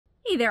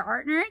Hey there,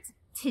 art nerds.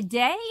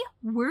 Today,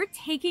 we're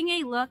taking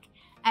a look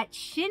at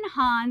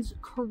ShinHan's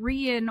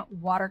Korean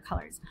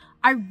watercolors.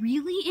 I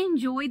really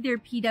enjoyed their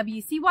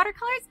PWC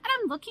watercolors, and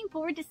I'm looking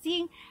forward to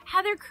seeing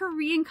how their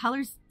Korean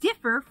colors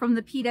differ from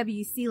the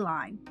PWC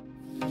line.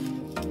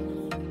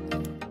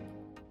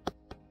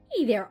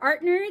 Hey there,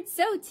 art nerds.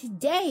 So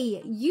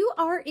today you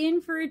are in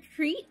for a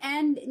treat,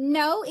 and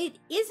no, it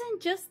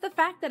isn't just the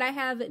fact that I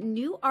have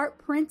new art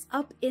prints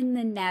up in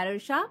the Natto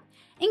shop,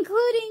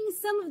 including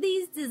some of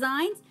these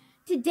designs.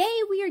 Today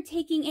we are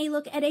taking a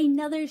look at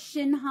another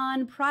Shin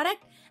Han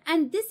product,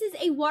 and this is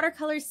a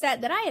watercolor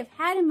set that I have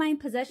had in my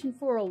possession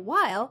for a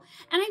while,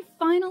 and I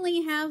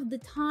finally have the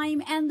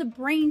time and the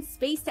brain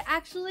space to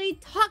actually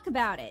talk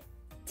about it.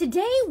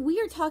 Today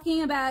we are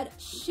talking about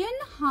Shin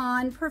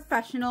Han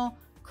Professional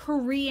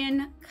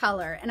Korean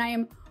color, and I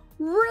am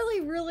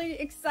really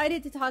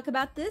excited to talk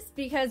about this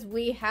because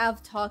we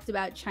have talked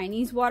about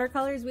Chinese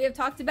watercolors, we have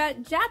talked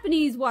about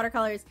Japanese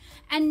watercolors,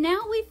 and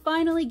now we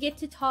finally get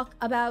to talk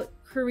about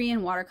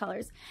Korean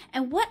watercolors.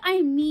 And what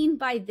I mean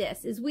by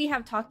this is we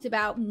have talked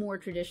about more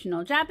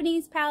traditional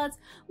Japanese palettes,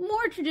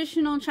 more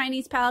traditional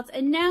Chinese palettes,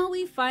 and now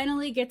we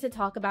finally get to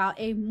talk about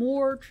a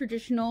more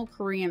traditional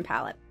Korean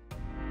palette.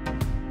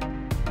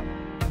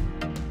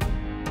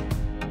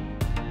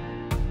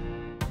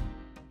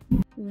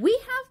 We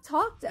have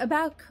talked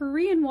about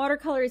Korean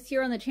watercolors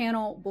here on the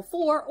channel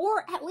before,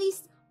 or at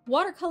least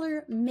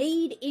watercolor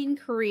made in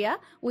Korea.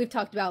 We've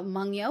talked about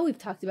Mungyo, we've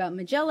talked about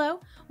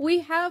Magello, we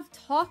have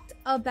talked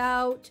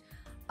about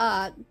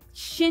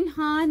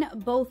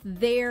ShinHan, both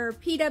their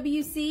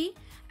PWC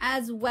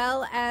as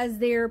well as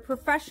their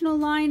professional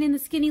line in the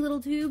skinny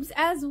little tubes,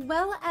 as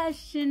well as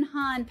Shin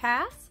Han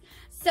Pass.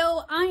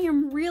 So I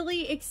am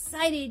really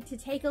excited to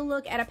take a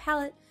look at a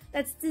palette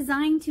that's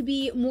designed to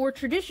be more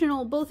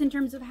traditional, both in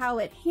terms of how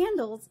it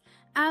handles,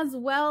 as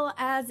well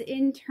as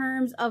in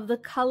terms of the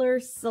color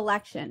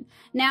selection.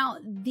 Now,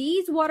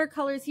 these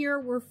watercolors here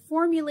were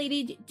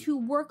formulated to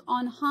work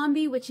on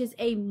Hanbi, which is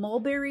a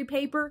mulberry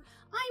paper.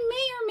 I may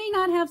or may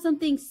not have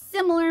something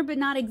similar, but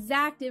not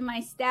exact in my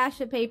stash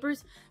of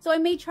papers, so I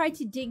may try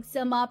to dig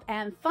some up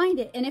and find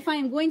it. And if I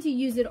am going to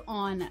use it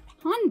on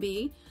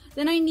Hanbi,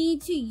 then I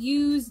need to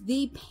use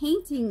the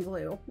painting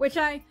glue, which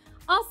I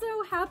also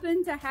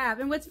happen to have.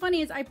 And what's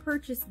funny is I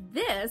purchased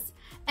this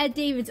at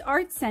David's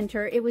Art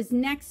Center. It was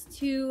next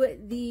to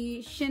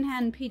the Shin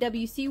Han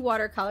PWC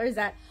watercolors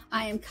that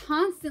I am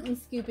constantly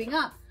scooping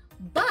up.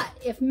 But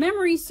if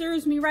memory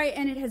serves me right,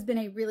 and it has been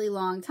a really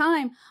long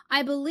time,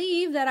 I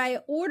believe that I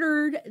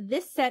ordered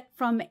this set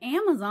from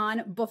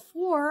Amazon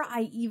before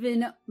I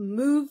even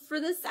moved for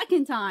the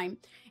second time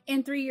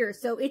in 3 years.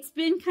 So it's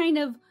been kind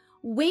of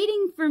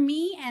waiting for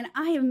me, and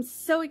I am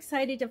so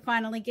excited to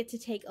finally get to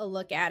take a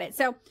look at it.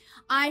 So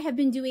I have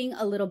been doing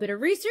a little bit of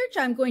research.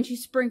 I'm going to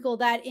sprinkle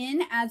that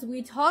in as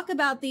we talk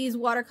about these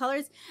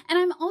watercolors, and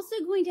I'm also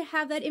going to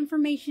have that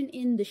information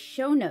in the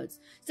show notes.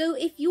 So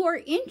if you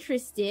are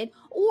interested,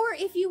 or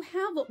if you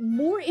have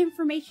more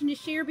information to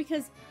share,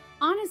 because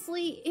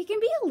honestly, it can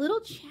be a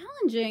little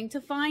challenging to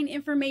find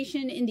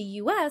information in the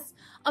US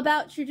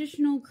about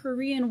traditional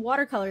Korean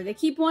watercolor. They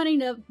keep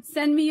wanting to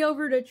send me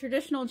over to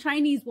traditional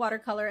Chinese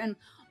watercolor, and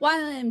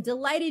while I am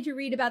delighted to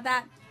read about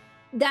that,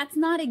 that's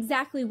not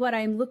exactly what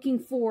I'm looking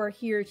for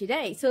here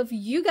today. So if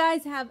you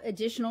guys have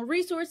additional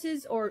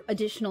resources or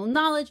additional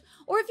knowledge,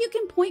 or if you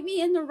can point me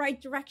in the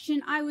right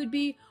direction, I would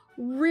be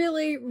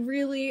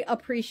really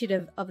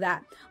appreciative of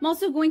that. I'm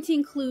also going to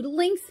include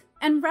links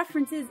and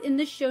references in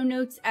the show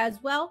notes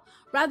as well,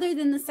 rather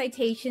than the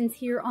citations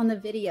here on the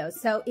video.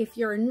 So if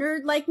you're a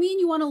nerd like me and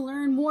you want to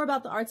learn more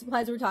about the art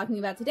supplies we're talking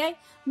about today,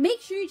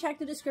 make sure you check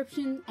the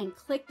description and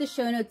click the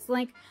show notes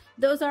link.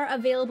 Those are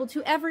available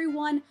to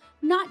everyone,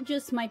 not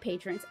just my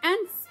patrons. And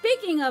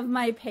speaking of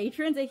my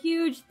patrons, a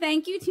huge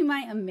thank you to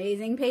my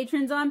amazing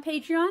patrons on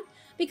Patreon,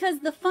 because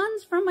the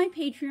funds from my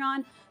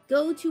Patreon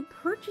go to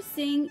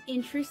purchasing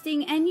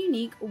interesting and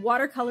unique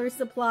watercolor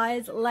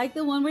supplies like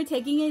the one we're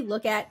taking a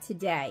look at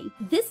today.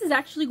 This is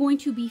actually going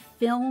to be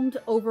filmed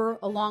over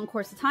a long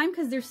course of time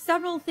because there's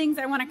several things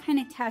I want to kind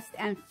of test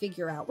and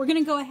figure out. We're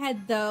going to go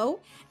ahead though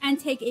and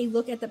take a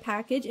look at the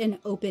package and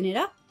open it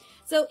up.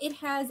 So it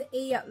has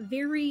a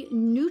very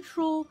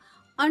neutral,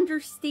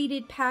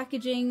 understated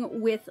packaging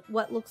with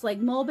what looks like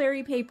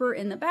mulberry paper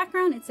in the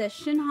background. It says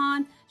Shin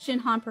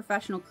Han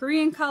Professional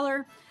Korean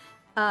color.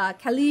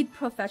 Qualité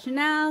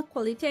professionnelle,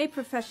 qualité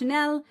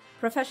professionnelle,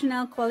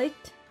 professionnelle qualité.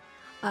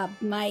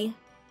 My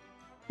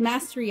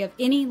mastery of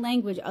any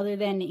language other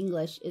than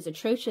English is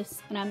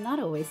atrocious, and I'm not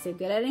always so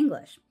good at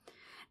English.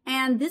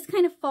 And this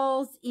kind of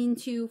falls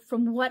into,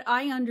 from what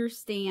I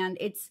understand,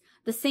 it's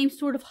the same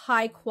sort of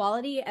high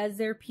quality as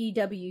their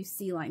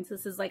PWC line. So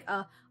this is like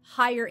a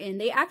higher end.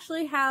 They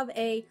actually have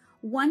a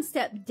one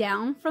step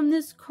down from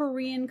this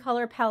Korean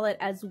color palette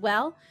as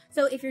well.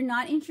 So if you're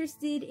not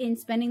interested in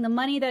spending the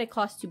money that it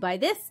costs to buy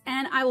this,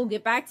 and I will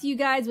get back to you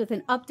guys with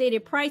an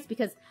updated price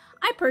because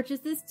I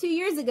purchased this 2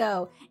 years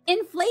ago.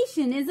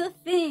 Inflation is a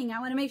thing. I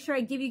want to make sure I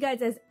give you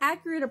guys as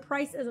accurate a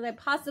price as I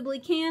possibly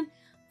can.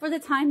 for the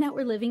time that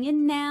we're living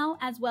in now,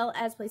 as well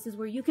as places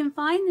where you can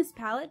find this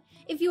palette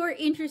if you are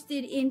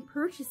interested in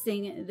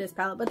purchasing this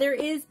palette. But there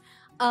is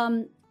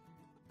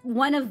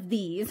one of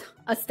these,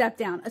 a step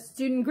down, a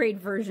student grade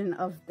version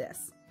of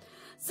this.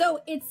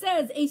 So it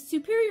says a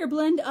superior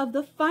blend of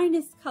the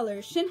finest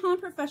colors, Shin Han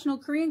Professional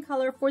Korean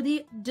color for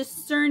the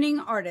discerning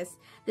artist.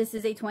 This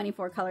is a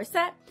 24 color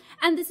set,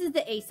 and this is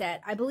the A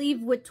set. I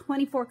believe with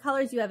 24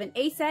 colors, you have an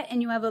A set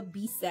and you have a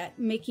B set,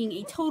 making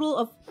a total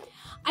of,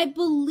 I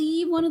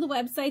believe one of the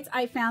websites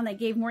I found that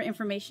gave more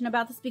information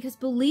about this, because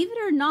believe it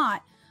or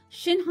not,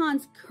 Shin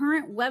Han's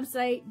current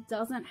website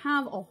doesn't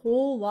have a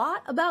whole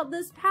lot about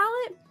this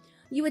palette.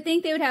 You would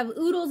think they would have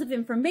oodles of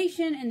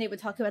information and they would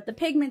talk about the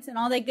pigments and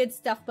all that good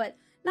stuff, but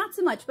not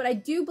so much. But I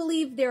do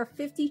believe there are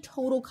 50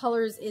 total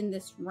colors in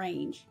this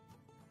range.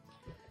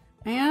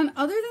 And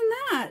other than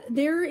that,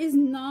 there is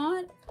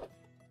not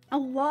a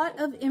lot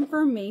of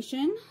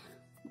information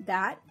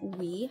that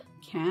we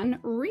can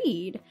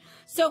read.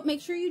 So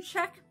make sure you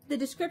check the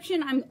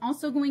description. I'm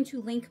also going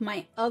to link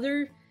my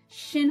other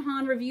Shin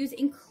Han reviews,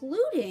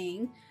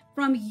 including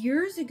from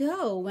years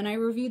ago when I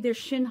reviewed their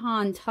Shin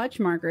Han touch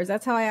markers.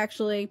 That's how I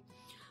actually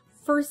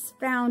first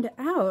found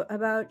out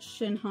about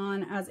Shin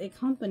Han as a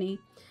company.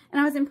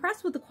 And I was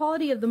impressed with the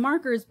quality of the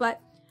markers,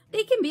 but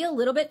they can be a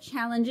little bit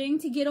challenging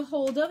to get a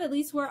hold of, at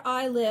least where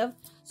I live.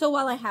 So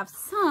while I have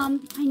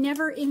some, I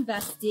never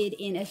invested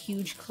in a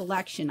huge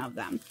collection of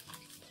them.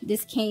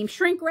 This came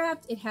shrink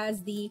wrapped. It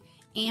has the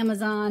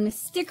Amazon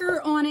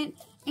sticker on it,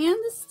 and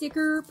the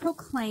sticker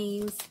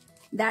proclaims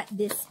that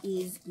this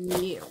is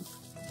new.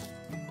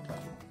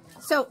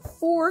 So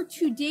for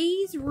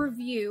today's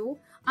review,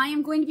 I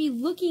am going to be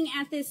looking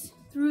at this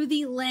through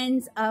the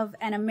lens of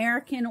an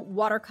American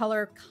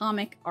watercolor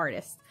comic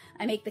artist.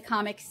 I make the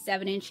comic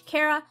 7-inch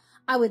Kara.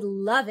 I would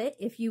love it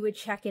if you would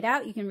check it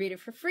out. You can read it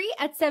for free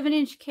at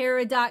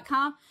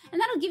 7inchkara.com, and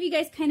that'll give you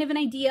guys kind of an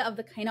idea of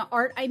the kind of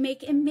art I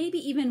make and maybe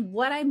even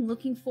what I'm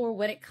looking for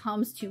when it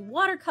comes to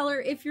watercolor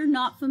if you're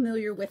not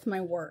familiar with my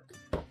work.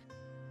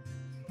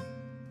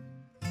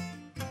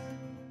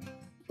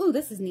 Ooh,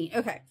 this is neat.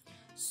 Okay,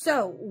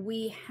 so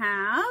we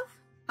have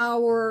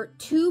our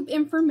tube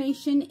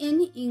information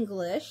in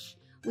English.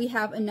 We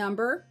have a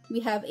number, we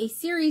have a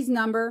series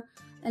number,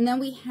 and then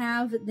we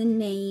have the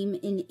name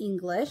in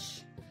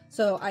English.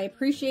 So I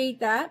appreciate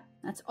that.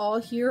 That's all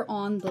here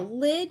on the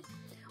lid.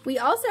 We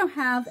also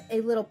have a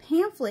little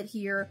pamphlet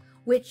here,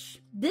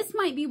 which this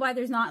might be why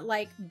there's not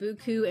like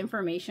buku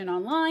information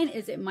online,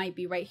 is it might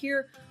be right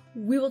here.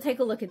 We will take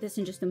a look at this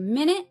in just a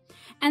minute.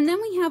 And then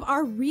we have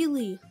our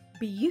really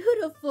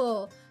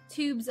beautiful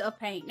tubes of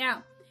paint.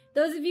 Now,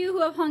 those of you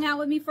who have hung out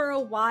with me for a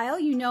while,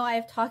 you know I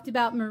have talked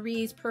about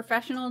Marie's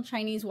professional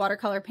Chinese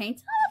watercolor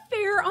paints a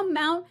fair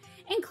amount,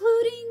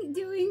 including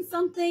doing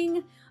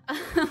something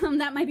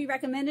that might be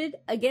recommended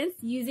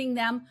against using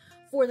them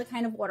for the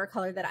kind of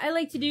watercolor that I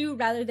like to do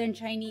rather than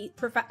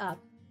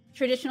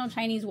traditional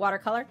Chinese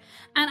watercolor.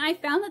 And I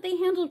found that they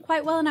handled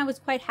quite well and I was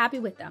quite happy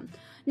with them.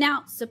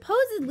 Now,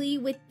 supposedly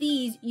with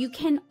these, you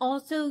can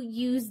also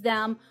use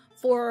them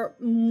for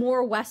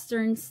more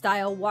Western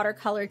style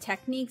watercolor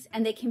techniques,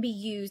 and they can be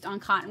used on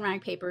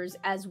Cottonrag papers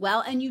as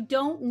well. And you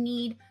don't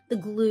need the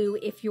glue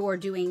if you're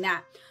doing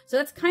that. So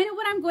that's kind of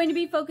what I'm going to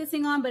be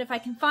focusing on. But if I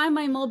can find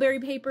my mulberry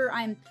paper,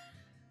 I'm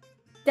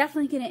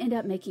definitely going to end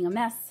up making a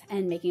mess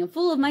and making a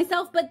fool of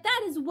myself, but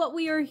that is what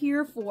we are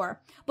here for.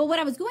 But what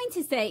I was going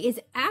to say is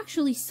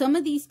actually some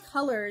of these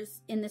colors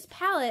in this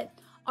palette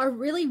are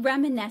really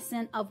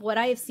reminiscent of what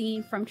I have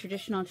seen from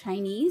traditional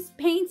Chinese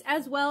paints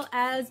as well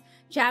as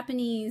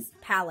Japanese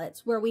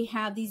palettes, where we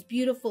have these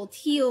beautiful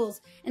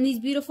teals and these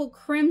beautiful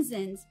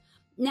crimsons.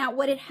 Now,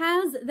 what it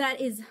has that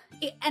is,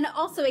 and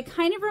also it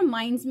kind of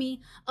reminds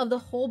me of the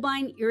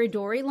Holbein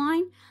Iridori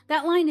line.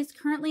 That line is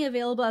currently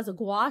available as a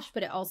gouache,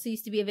 but it also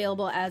used to be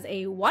available as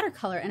a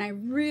watercolor, and I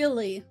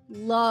really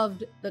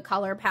loved the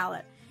color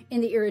palette in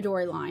the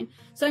Iridori line.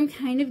 So I'm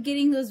kind of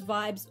getting those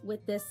vibes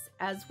with this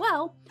as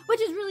well, which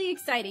is really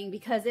exciting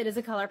because it is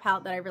a color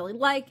palette that I really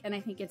like and I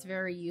think it's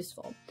very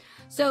useful.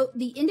 So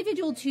the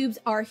individual tubes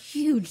are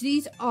huge.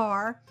 These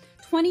are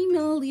 20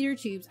 milliliter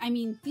tubes. I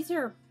mean, these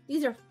are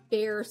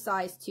fair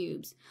sized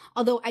tubes.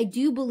 Although I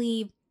do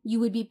believe you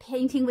would be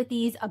painting with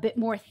these a bit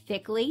more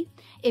thickly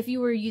if you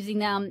were using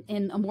them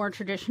in a more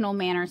traditional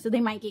manner. So they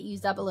might get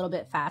used up a little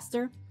bit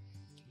faster.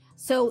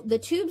 So the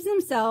tubes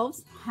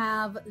themselves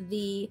have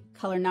the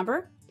color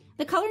number,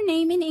 the color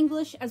name in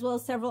English, as well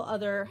as several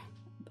other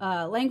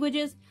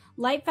languages,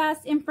 light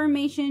fast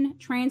information,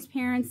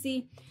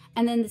 transparency,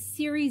 and then the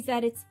series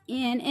that it's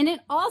in. And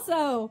it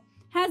also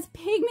has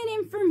pigment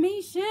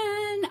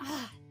information.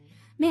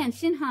 Man,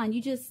 Shin Han,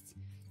 you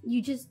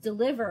just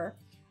deliver.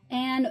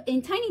 And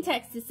in tiny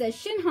text, it says,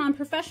 Shin Han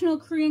Professional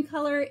Korean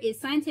color is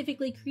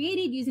scientifically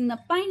created using the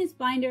finest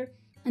binder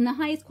and the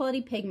highest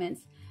quality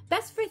pigments.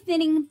 Best for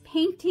thinning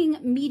painting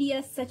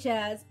media such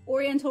as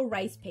oriental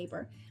rice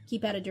paper.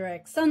 Keep out of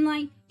direct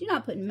sunlight. Do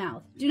not put in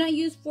mouth. Do not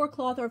use for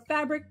cloth or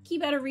fabric.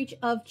 Keep out of reach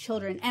of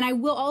children. And I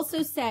will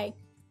also say,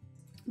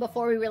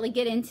 before we really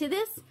get into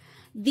this,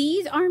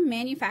 These are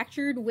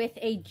manufactured with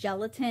a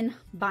gelatin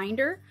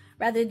binder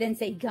rather than,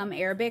 say, gum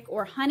arabic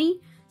or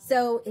honey.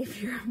 So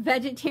if you're a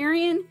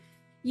vegetarian,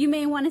 you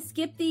may want to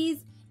skip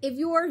these. If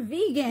you're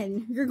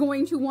vegan, you're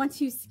going to want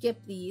to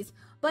skip these.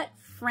 But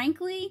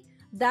frankly,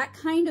 that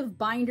kind of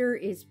binder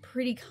is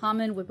pretty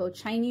common with both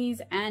Chinese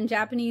and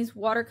Japanese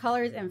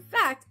watercolors. In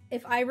fact,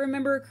 if I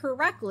remember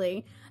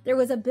correctly, there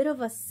was a bit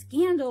of a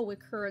scandal with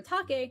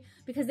Kuretake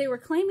because they were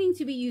claiming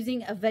to be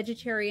using a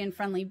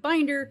vegetarian-friendly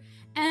binder,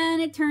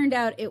 and it turned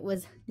out it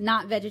was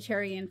not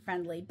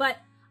vegetarian-friendly. But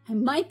I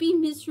might be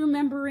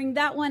misremembering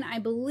that one. I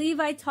believe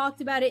I talked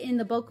about it in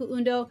the Boku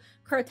Undo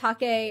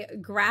Kuretake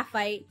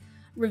graphite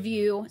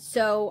review,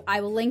 so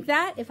I will link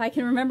that if I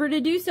can remember to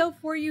do so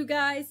for you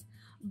guys.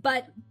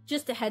 But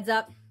just a heads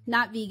up,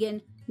 not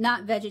vegan,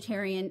 not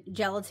vegetarian,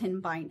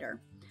 gelatin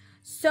binder.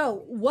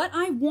 So what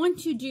I want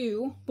to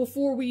do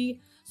before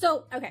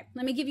okay,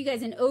 let me give you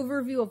guys an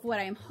overview of what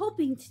I'm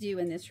hoping to do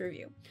in this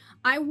review.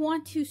 I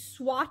want to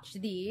swatch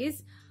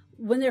these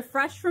when they're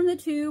fresh from the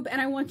tube,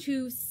 and I want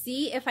to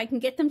see if I can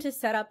get them to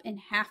set up in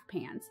half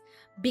pans.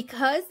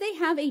 Because they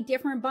have a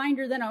different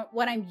binder than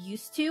what I'm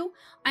used to,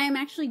 I am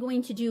actually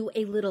going to do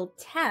a little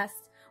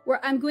test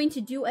where I'm going to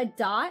do a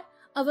dot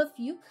of a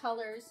few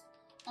colors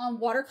on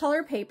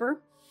watercolor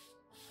paper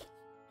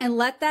and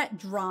let that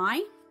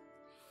dry,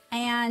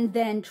 and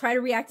then try to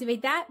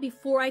reactivate that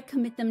before I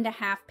commit them to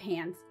half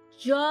pans,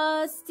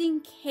 just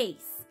in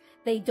case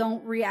they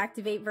don't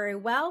reactivate very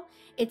well.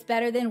 It's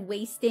better than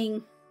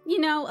wasting, you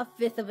know, a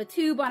fifth of a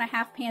tube on a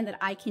half pan that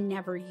I can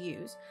never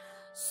use.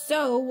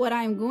 So what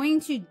I'm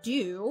going to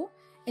do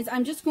is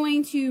I'm just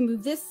going to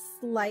move this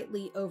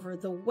slightly over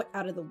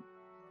out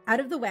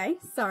of the way.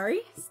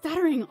 Sorry,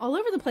 stuttering all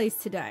over the place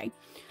today.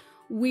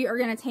 We are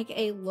going to take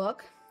a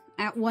look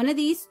at one of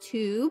these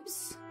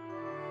tubes,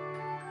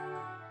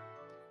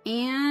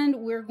 and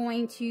we're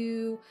going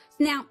to,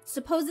 now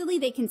supposedly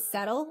they can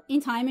settle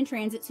in time in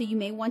transit, so you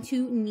may want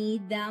to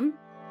knead them.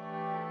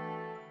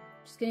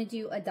 Just going to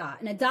do a dot,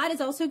 and a dot is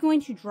also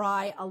going to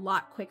dry a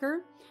lot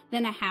quicker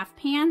than a half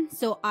pan,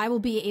 so I will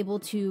be able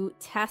to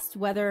test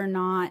whether or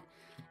not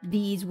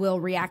these will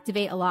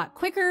reactivate a lot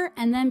quicker,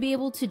 and then be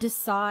able to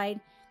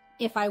decide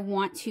if I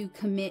want to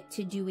commit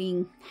to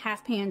doing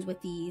half pans with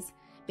these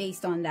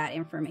based on that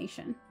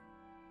information.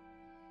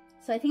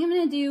 So I think I'm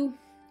going to do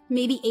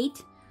maybe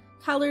 8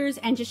 colors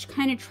and just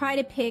kind of try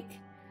to pick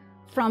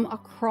from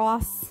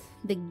across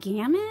the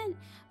gamut,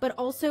 but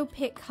also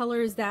pick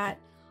colors that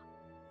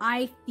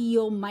I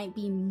feel might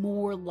be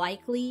more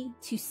likely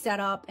to set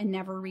up and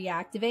never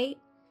reactivate.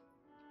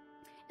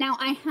 Now,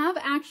 I have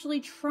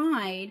actually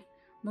tried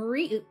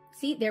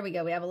see, there we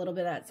go. We have a little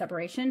bit of that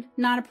separation.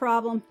 Not a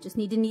problem. Just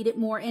need to knead it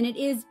more. And it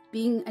is,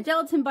 being a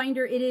gelatin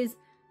binder, it is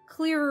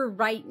clearer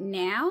right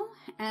now.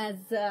 And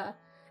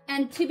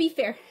to be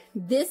fair,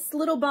 this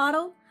little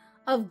bottle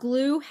of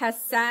glue has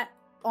sat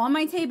on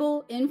my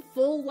table in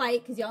full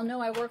light, because y'all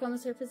know I work on the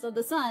surface of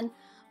the sun,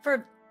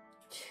 for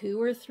 2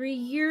 or 3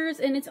 years,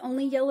 and it's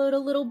only yellowed a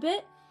little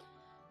bit.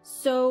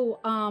 So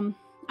I'm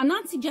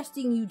not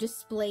suggesting you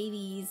display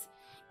these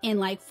in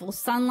like full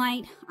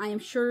sunlight. I am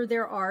sure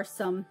there are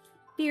some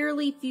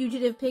fairly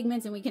fugitive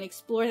pigments, and we can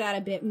explore that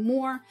a bit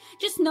more.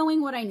 Just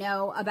knowing what I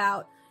know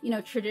about, you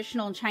know,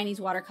 traditional Chinese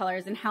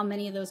watercolors and how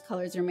many of those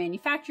colors are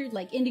manufactured,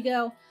 like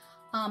indigo.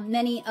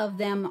 Many of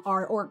them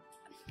are, or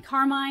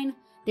carmine,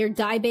 they're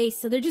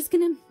dye-based, so they're just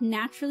gonna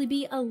naturally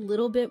be a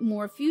little bit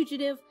more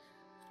fugitive.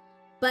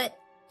 But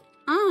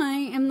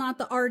I am not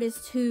the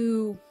artist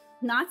who,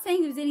 not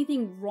saying there's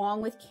anything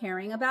wrong with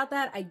caring about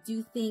that. I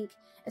do think,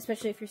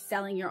 especially if you're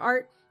selling your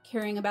art,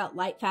 caring about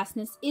light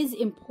fastness is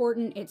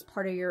important. It's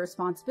part of your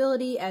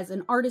responsibility as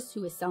an artist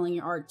who is selling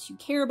your art to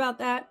care about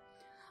that.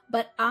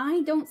 But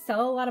I don't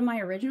sell a lot of my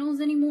originals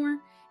anymore.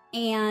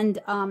 And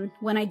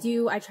when I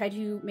do, I try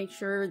to make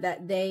sure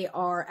that they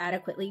are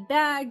adequately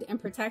bagged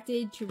and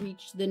protected to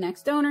reach the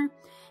next owner.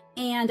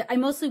 And I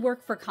mostly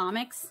work for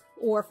comics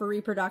or for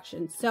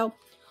reproduction. So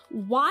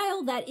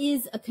while that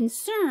is a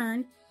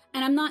concern,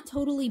 and I'm not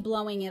totally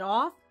blowing it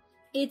off,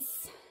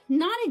 it's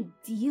not a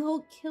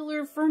deal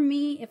killer for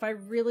me if I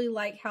really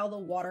like how the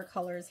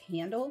watercolors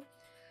handle.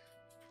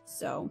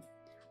 So,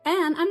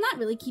 and I'm not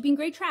really keeping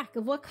great track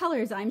of what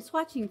colors I'm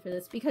swatching for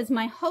this, because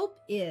my hope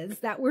is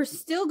that we're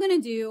still going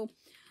to do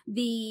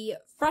the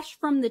fresh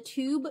from the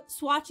tube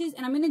swatches,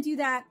 and I'm going to do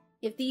that,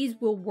 if these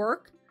will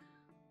work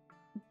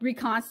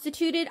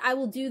reconstituted, I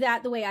will do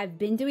that the way I've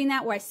been doing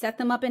that, where I set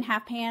them up in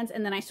half pans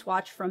and then I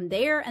swatch from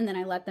there and then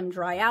I let them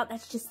dry out.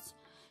 That's just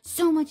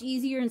so much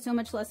easier and so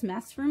much less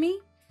mess for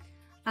me.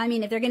 I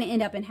mean, if they're going to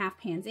end up in half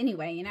pans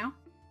anyway, you know?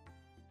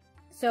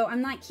 So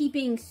I'm not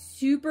keeping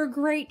super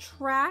great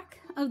track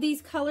of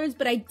these colors,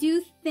 but I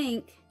do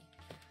think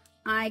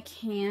I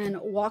can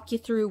walk you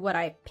through what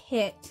I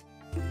picked.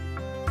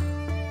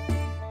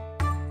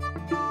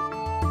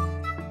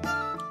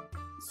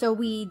 So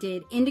we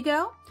did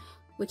indigo,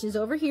 which is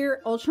over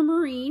here,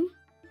 ultramarine,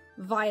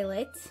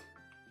 violet,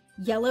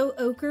 yellow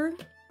ochre.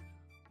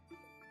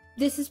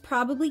 This is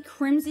probably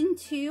crimson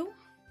too,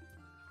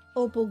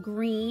 opal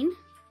green,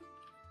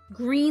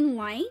 green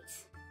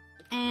light,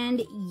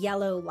 and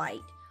yellow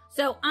light.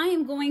 So I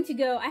am going to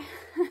go, I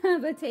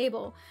have a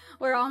table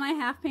where all my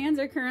half pans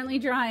are currently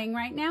drying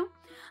right now.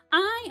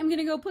 I am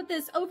gonna go put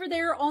this over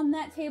there on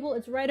that table.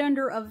 It's right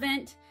under a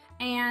vent,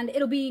 and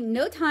it'll be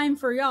no time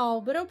for y'all,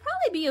 but it'll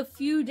probably be a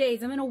few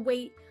days. I'm gonna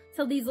wait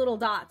till these little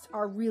dots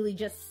are really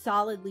just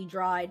solidly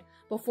dried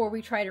before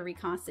we try to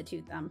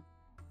reconstitute them.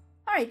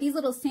 All right, these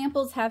little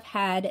samples have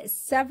had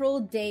several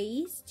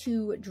days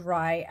to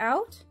dry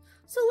out.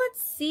 So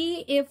let's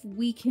see if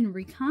we can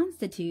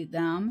reconstitute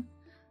them.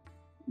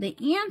 The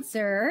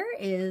answer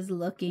is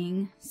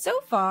looking so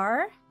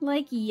far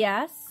like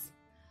yes,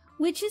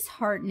 which is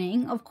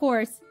heartening. Of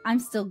course, I'm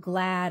still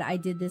glad I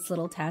did this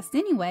little test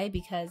anyway,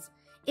 because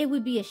it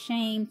would be a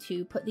shame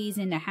to put these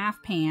into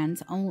half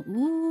pans. Oh,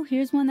 ooh,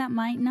 here's one that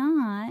might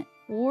not,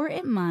 or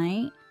it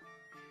might.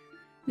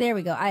 There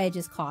we go. I had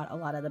just caught a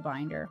lot of the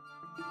binder.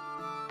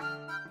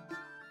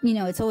 You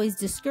know, it's always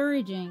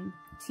discouraging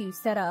to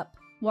set up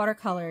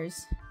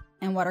watercolors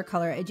and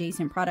watercolor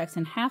adjacent products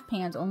in half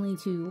pans only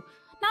to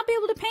not be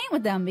able to paint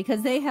with them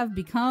because they have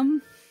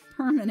become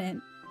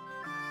permanent.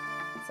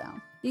 So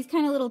these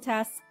kind of little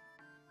tests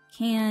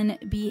can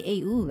be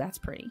a, ooh, that's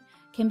pretty,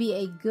 can be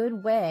a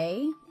good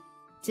way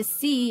to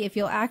see if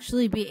you'll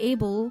actually be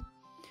able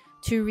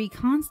to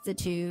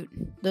reconstitute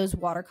those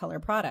watercolor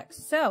products.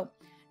 So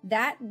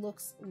that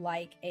looks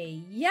like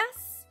a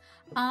yes.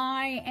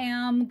 I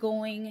am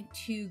going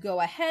to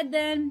go ahead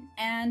then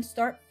and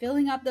start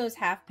filling up those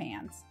half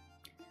pans.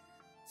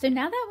 So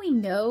now that we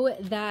know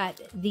that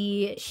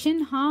the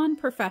Shin Han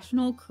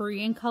Professional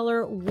Korean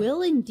color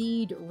will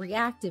indeed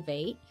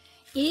reactivate,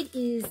 it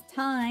is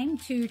time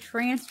to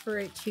transfer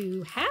it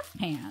to half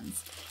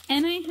pans.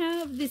 And I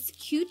have this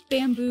cute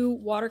bamboo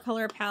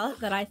watercolor palette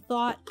that I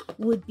thought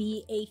would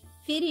be a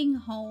fitting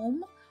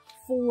home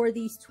for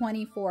these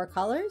 24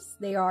 colors.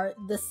 They are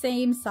the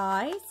same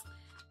size,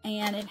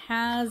 and it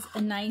has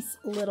a nice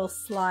little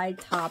slide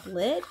top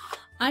lid.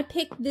 I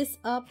picked this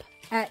up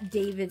at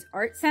David's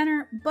Art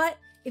Center, but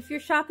if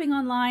you're shopping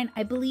online,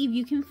 I believe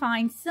you can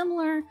find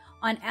similar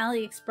on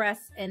AliExpress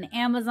and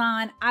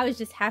Amazon. I was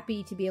just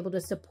happy to be able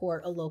to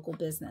support a local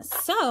business.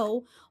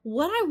 So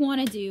what I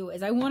want to do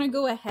is I want to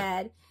go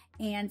ahead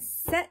and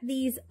set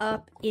these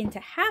up into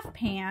half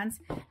pans,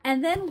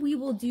 and then we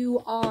will do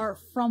our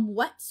from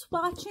wet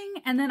swatching,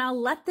 and then I'll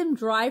let them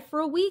dry for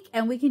a week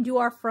and we can do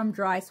our from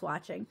dry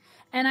swatching.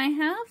 And I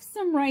have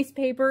some rice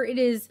paper. It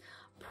is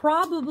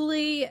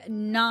probably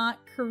not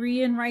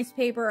Korean rice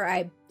paper.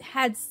 I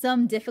had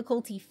some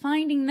difficulty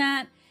finding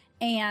that,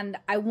 and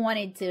I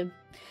wanted to,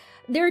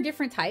 there are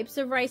different types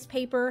of rice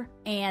paper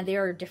and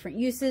there are different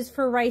uses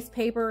for rice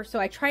paper. So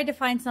I tried to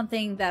find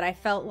something that I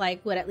felt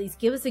like would at least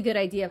give us a good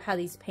idea of how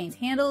these paints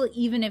handle,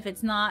 even if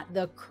it's not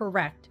the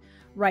correct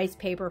rice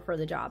paper for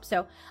the job.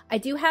 So I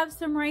do have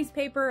some rice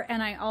paper,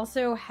 and I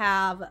also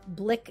have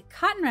Blick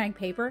Cottonrag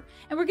paper,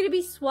 and we're going to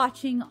be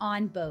swatching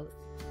on both.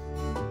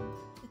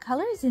 The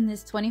colors in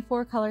this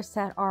 24 color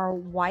set are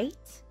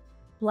white,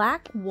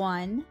 black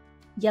 1,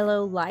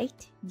 yellow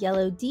light,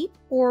 yellow deep,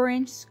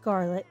 orange,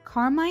 scarlet,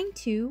 carmine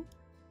 2,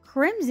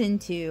 crimson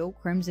 2,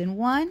 crimson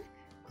 1,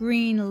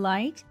 green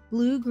light,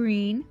 blue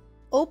green,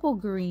 opal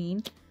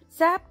green,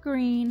 sap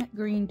green,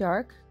 green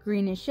dark,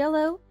 greenish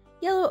yellow,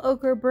 yellow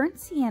ochre, burnt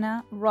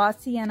sienna, raw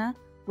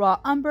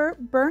umber,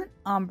 burnt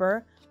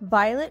umber,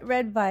 violet,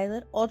 red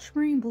violet,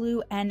 ultramarine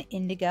blue, and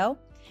indigo.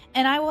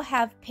 And I will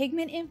have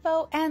pigment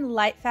info and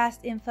light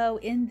fast info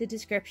in the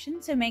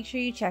description, so make sure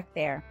you check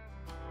there.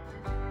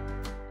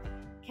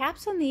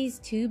 Caps on these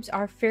tubes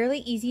are fairly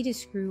easy to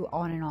screw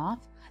on and off.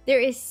 There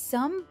is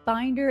some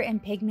binder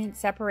and pigment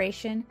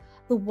separation.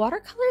 The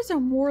watercolors are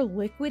more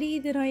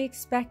liquidy than I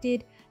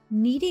expected.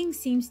 Kneading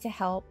seems to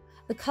help.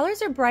 The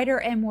colors are brighter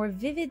and more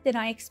vivid than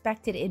I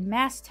expected in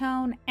mass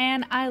tone,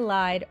 and I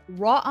lied.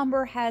 Raw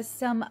umber has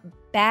some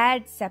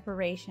bad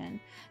separation.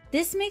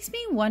 This makes me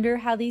wonder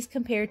how these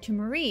compare to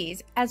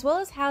Marie's, as well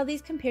as how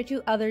these compare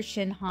to other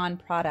Shin Han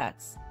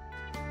products.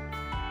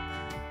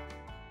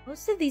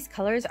 Most of these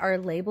colors are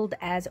labeled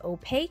as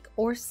opaque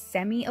or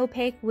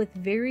semi-opaque with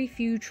very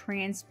few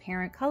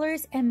transparent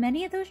colors, and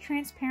many of those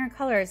transparent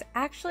colors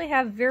actually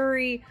have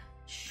very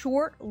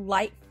short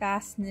light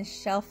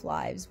fastness shelf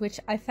lives, which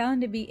I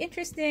found to be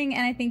interesting,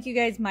 and I think you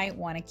guys might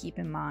want to keep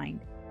in mind.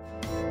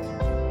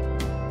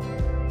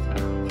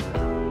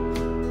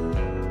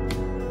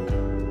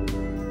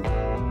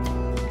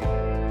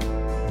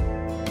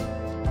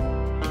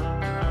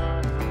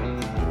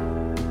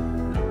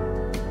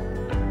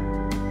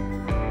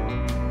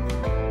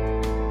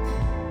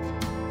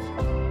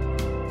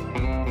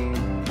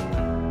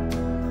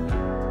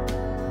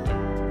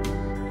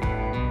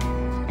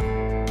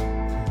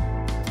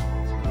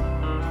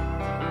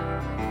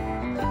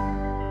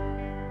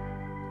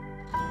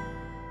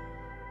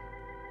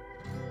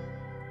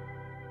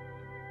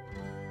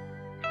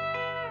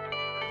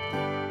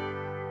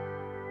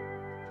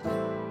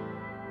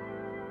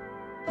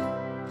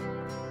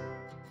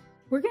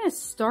 We're gonna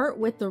start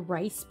with the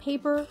rice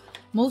paper,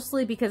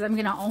 mostly because I'm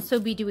gonna also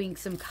be doing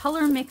some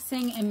color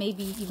mixing and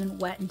maybe even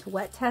wet into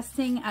wet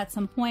testing at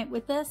some point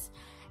with this.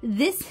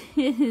 This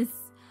is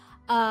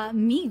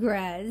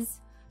Migres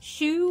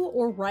Shoe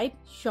or Ripe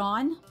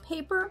Xuan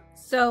paper.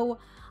 So,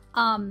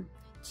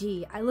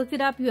 gee, I looked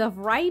it up. You have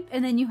ripe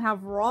and then you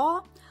have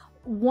raw.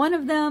 One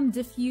of them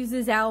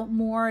diffuses out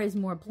more, is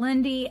more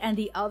blendy, and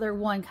the other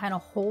one kind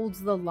of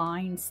holds the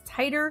lines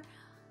tighter.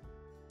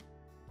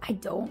 I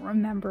don't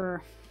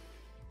remember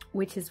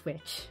which is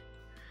which.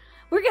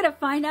 We're gonna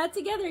find out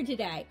together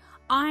today.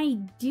 I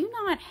do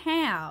not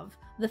have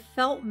the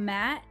felt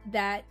mat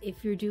that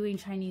if you're doing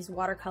Chinese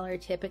watercolor,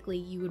 typically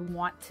you would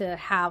want to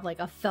have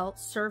like a felt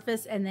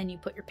surface and then you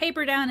put your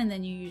paper down and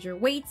then you use your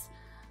weights.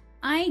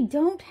 I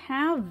don't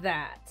have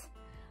that.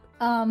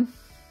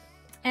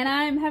 And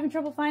I'm having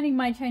trouble finding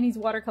my Chinese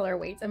watercolor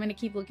weights. I'm going to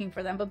keep looking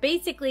for them. But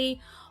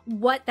basically,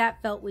 what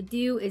that felt would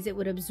do is it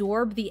would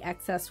absorb the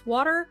excess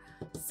water.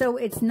 So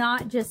it's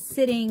not just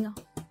sitting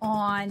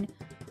on,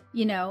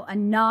 you know, a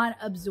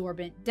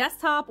non-absorbent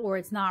desktop, or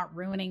it's not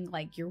ruining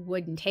like your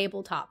wooden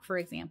tabletop, for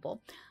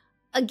example.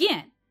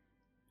 Again,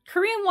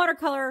 Korean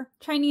watercolor,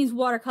 Chinese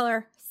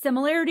watercolor,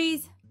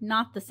 similarities,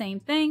 not the same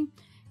thing.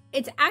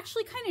 It's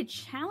actually kind of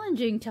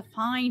challenging to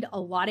find a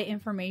lot of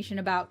information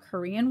about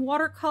Korean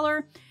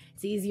watercolor.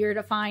 It's easier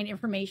to find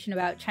information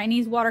about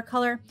Chinese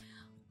watercolor.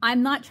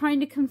 I'm not trying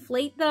to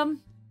conflate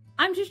them.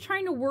 I'm just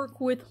trying to work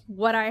with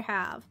what I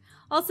have.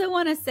 Also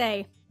want to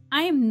say,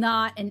 I am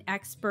not an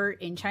expert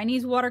in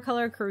Chinese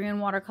watercolor, Korean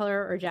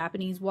watercolor, or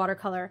Japanese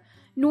watercolor,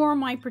 nor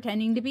am I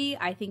pretending to be.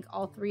 I think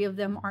all three of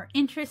them are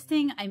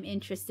interesting. I'm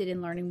interested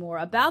in learning more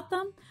about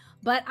them,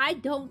 but I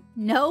don't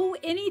know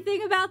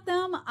anything about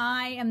them.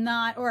 I am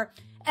not, or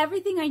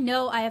everything I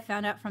know I have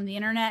found out from the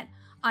internet.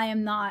 I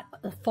am not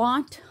the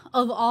font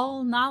of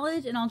all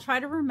knowledge, and I'll try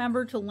to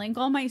remember to link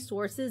all my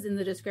sources in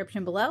the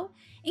description below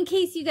in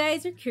case you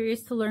guys are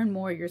curious to learn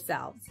more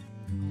yourselves.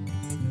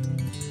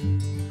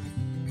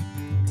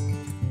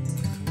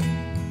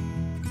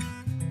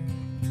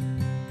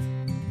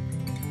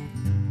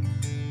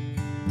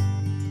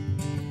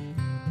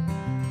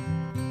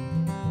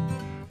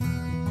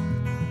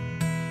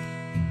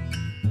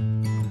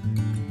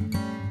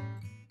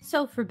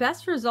 So for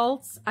best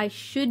results, I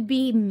should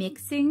be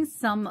mixing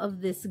some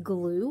of this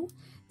glue.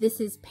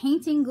 This is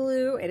painting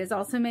glue. It is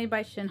also made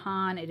by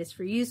ShinHan. It is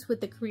for use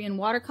with the Korean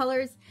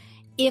watercolors.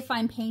 If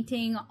I'm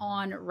painting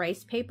on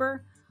rice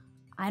paper,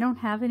 I don't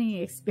have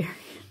any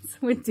experience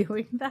with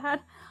doing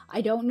that.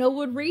 I don't know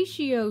what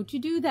ratio to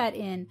do that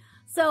in.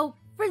 So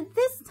for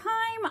this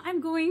time,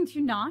 I'm going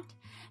to not.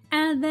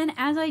 And then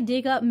as I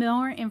dig up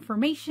more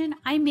information,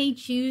 I may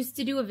choose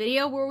to do a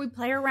video where we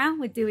play around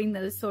with doing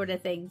those sort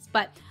of things.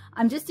 But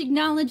I'm just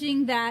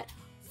acknowledging that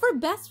for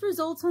best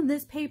results on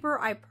this paper,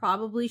 I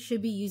probably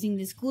should be using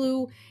this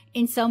glue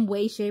in some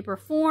way, shape, or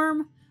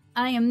form.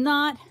 I am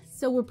not,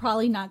 so we're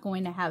probably not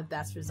going to have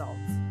best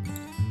results.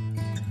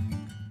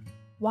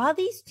 While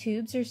these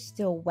tubes are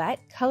still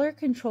wet, color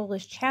control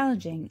is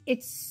challenging.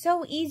 It's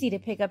so easy to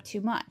pick up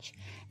too much.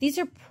 These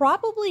are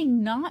probably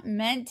not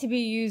meant to be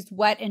used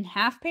wet in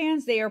half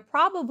pans. They are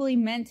probably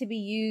meant to be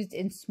used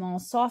in small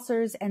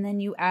saucers, and then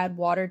you add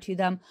water to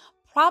them,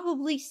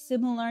 probably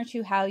similar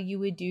to how you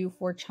would do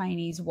for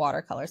Chinese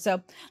watercolor.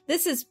 So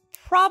this is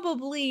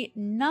probably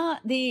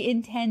not the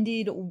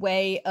intended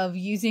way of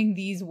using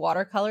these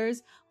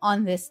watercolors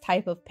on this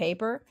type of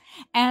paper.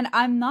 And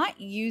I'm not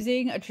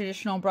using a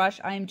traditional brush.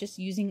 I'm just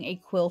using a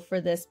quill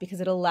for this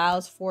because it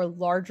allows for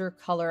larger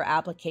color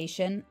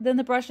application than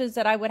the brushes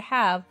that I would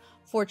have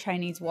for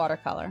Chinese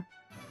watercolor.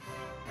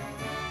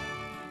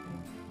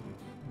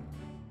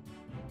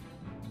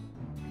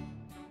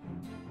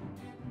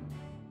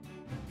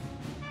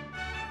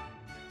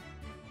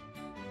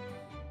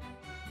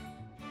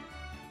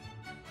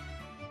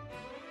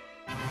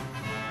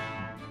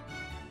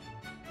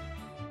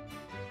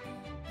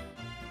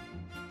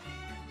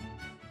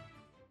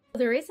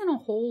 There isn't a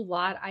whole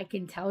lot I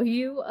can tell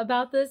you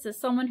about this as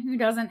someone who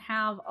doesn't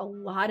have a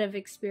lot of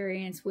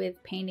experience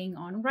with painting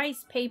on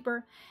rice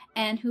paper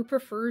and who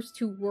prefers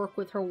to work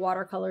with her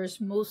watercolors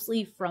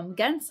mostly from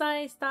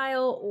Gensai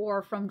style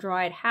or from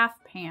dried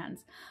half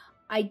pans.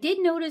 I did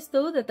notice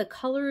though that the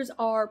colors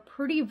are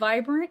pretty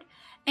vibrant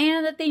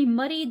and that they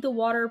muddied the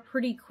water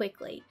pretty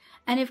quickly.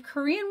 And if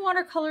Korean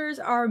watercolors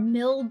are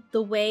milled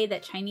the way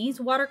that Chinese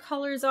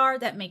watercolors are,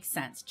 that makes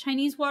sense.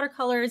 Chinese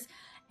watercolors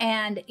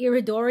and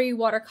iridori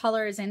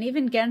watercolors and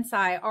even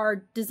Gensai are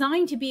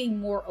designed to be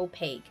more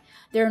opaque.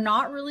 They're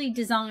not really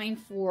designed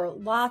for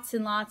lots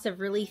and lots of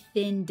really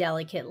thin,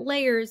 delicate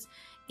layers.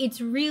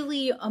 It's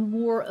really a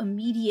more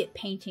immediate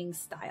painting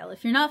style.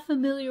 If you're not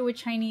familiar with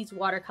Chinese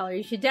watercolor,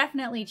 you should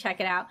definitely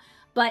check it out.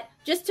 But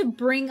just to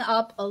bring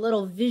up a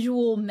little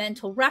visual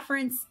mental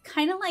reference,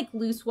 kind of like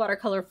loose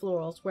watercolor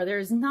florals, where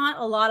there's not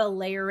a lot of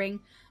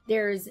layering,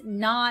 there's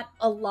not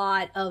a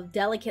lot of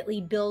delicately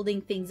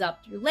building things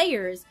up through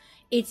layers.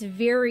 It's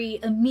very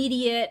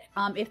immediate.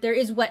 If there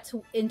is wet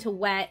into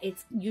wet,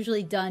 it's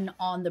usually done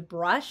on the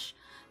brush.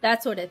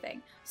 that sort of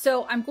thing.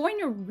 So I'm going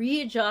to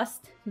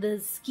readjust the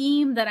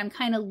scheme that I'm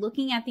kind of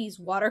looking at these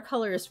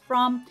watercolors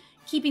from,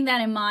 keeping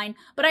that in mind,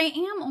 but I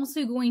am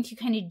also going to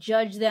kind of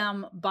judge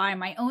them by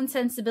my own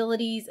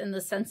sensibilities and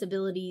the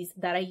sensibilities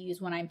that I use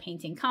when I'm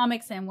painting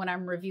comics and when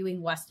I'm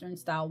reviewing Western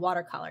style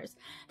watercolors.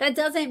 That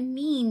doesn't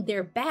mean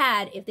they're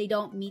bad if they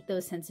don't meet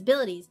those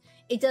sensibilities.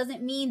 It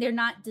doesn't mean they're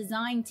not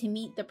designed to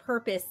meet the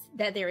purpose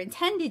that they're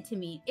intended to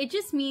meet. It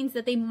just means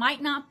that they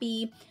might not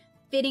be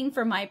fitting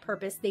for my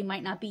purpose. They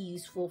might not be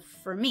useful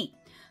for me.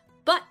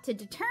 But to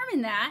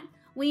determine that,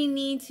 we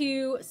need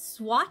to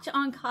swatch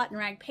on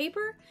Cottonrag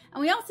paper, and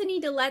we also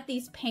need to let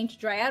these paints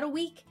dry out a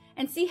week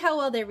and see how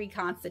well they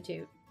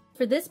reconstitute.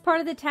 For this part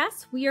of the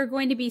test, we are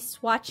going to be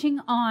swatching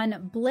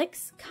on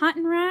Blick's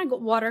Cottonrag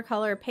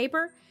watercolor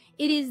paper.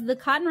 It is the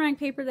Cottonrag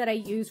paper that I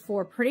use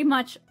for pretty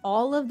much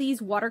all of these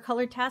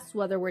watercolor tests,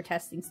 whether we're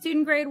testing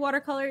student grade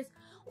watercolors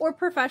or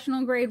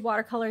professional grade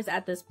watercolors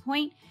at this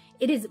point.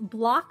 It is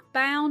block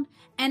bound,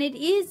 and it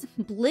is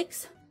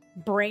Blick's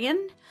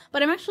brand,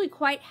 but I'm actually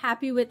quite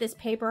happy with this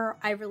paper.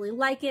 I really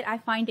like it. I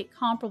find it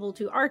comparable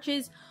to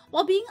Arches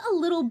while being a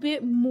little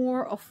bit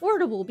more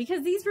affordable,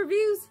 because these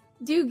reviews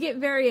do get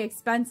very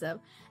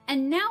expensive.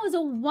 And now is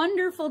a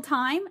wonderful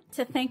time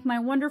to thank my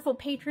wonderful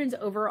patrons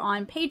over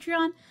on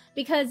Patreon,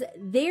 because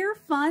their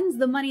funds,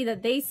 the money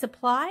that they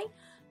supply,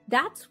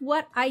 that's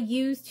what I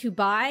use to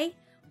buy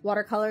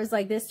watercolors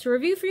like this to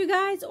review for you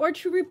guys, or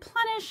to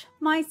replenish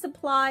my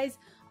supplies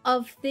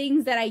of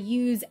things that I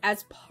use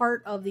as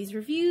part of these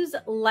reviews,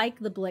 like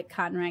the Blick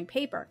Cottonrag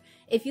paper.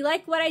 If you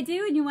like what I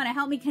do and you want to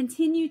help me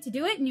continue to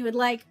do it, and you would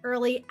like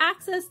early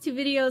access to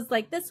videos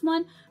like this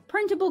one,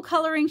 printable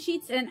coloring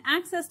sheets, and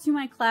access to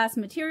my class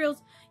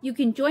materials, you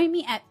can join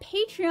me at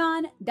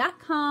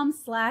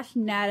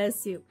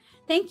patreon.com/nattasoup.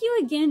 Thank you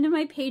again to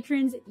my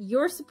patrons.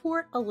 Your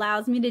support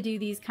allows me to do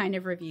these kind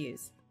of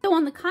reviews. So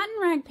on the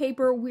Cottonrag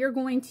paper, we're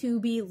going to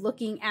be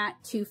looking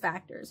at two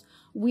factors.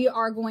 We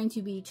are going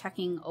to be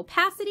checking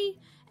opacity,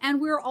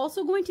 and we're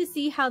also going to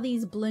see how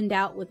these blend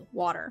out with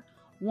water.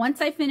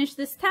 Once I finish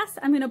this test,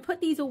 I'm going to put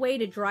these away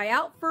to dry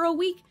out for a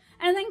week,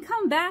 and then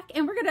come back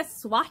and we're going to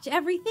swatch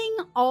everything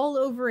all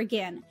over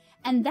again.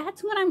 And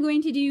that's when I'm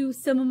going to do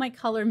some of my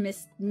color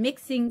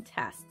mixing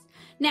tests.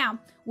 Now,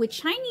 with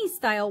Chinese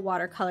style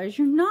watercolors,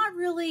 you're not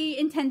really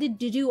intended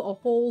to do a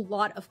whole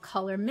lot of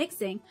color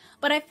mixing,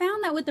 but I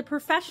found that with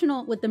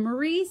the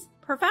Marie's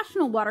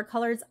professional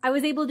watercolors, I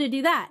was able to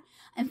do that.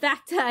 In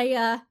fact,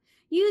 I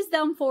used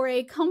them for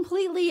a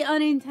completely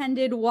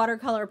unintended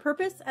watercolor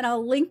purpose, and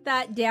I'll link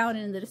that down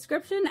in the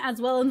description as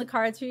well in the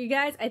cards for you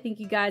guys. I think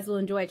you guys will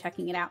enjoy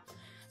checking it out.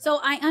 So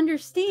I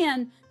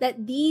understand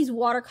that these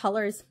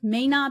watercolors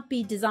may not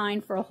be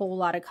designed for a whole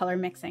lot of color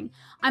mixing.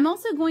 I'm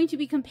also going to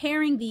be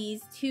comparing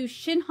these to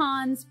Shin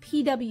Han's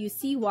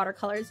PWC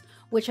watercolors,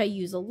 which I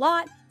use a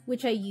lot,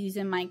 which I use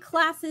in my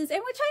classes,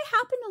 and which I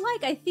happen to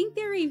like. I think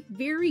they're a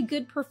very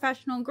good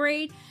professional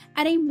grade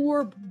at a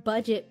more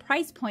budget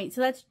price point. So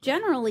that's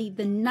generally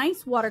the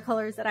nice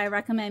watercolors that I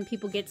recommend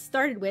people get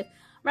started with,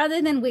 rather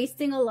than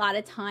wasting a lot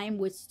of time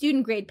with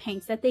student grade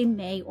paints that they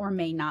may or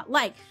may not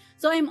like.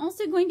 So I'm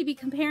also going to be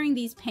comparing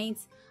these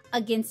paints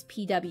against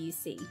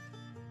PWC.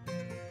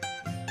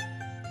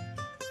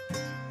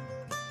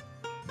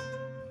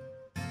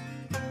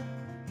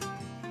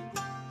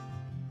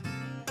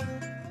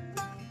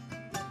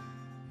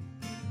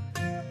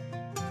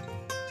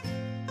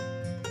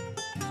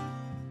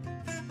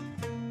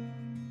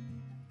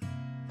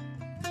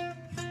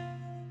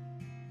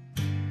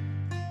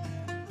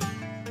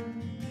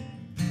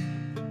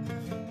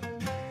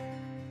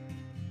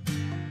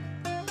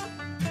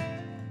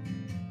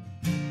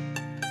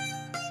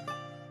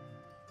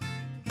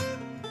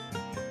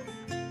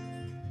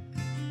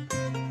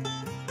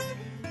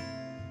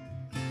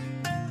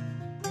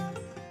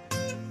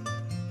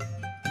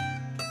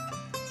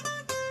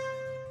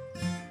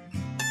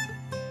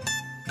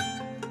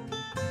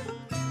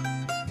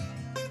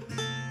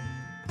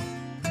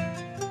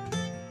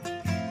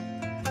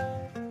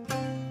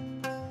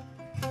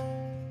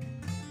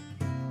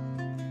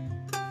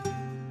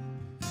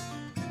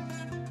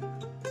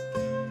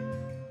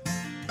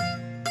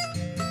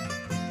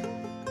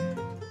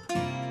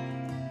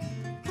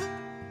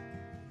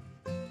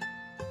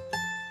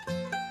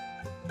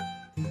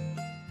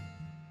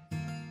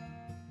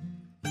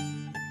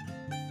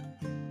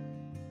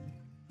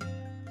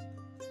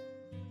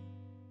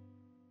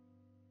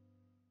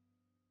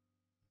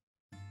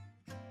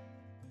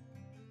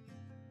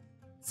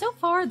 So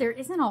far, there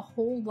isn't a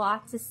whole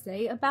lot to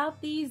say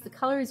about these. The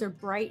colors are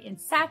bright and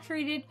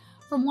saturated.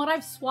 From what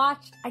I've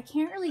swatched, I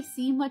can't really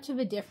see much of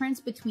a difference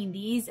between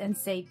these and,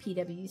 say,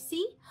 PWC,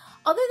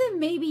 other than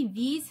maybe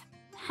these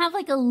have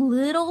like a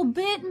little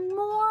bit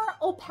more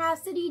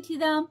opacity to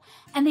them,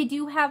 and they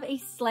do have a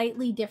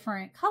slightly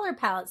different color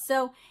palette.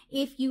 So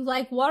if you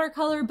like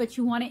watercolor but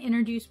you want to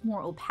introduce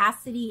more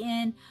opacity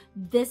in,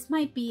 this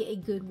might be a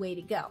good way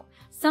to go.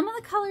 Some of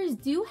the colors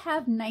do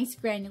have nice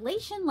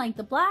granulation like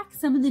the black,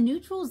 some of the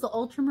neutrals, the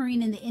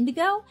ultramarine and the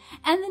indigo,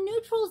 and the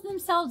neutrals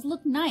themselves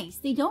look nice.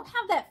 They don't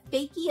have that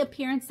fakey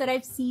appearance that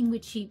I've seen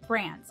with cheap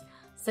brands.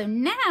 So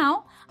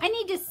now I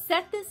need to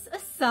set this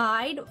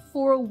aside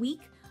for a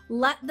week,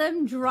 let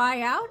them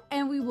dry out,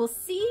 and we will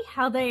see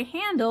how they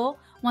handle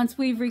once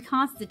we've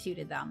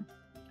reconstituted them.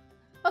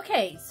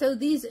 Okay, so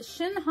these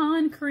Shin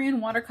Han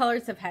Korean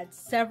watercolors have had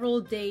several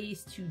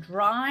days to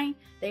dry.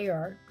 They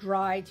are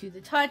dry to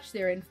the touch,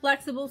 they're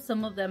inflexible,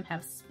 some of them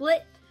have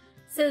split.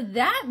 So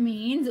that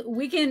means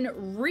we can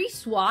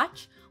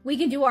re-swatch, we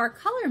can do our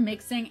color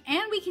mixing,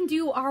 and we can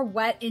do our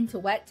wet into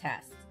wet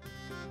test.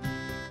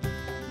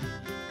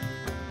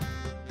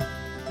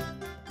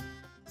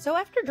 So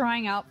after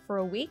drying out for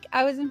a week,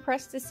 I was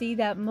impressed to see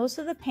that most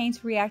of the paints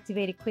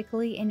reactivated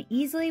quickly and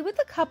easily, with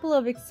a couple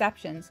of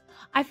exceptions.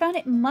 I found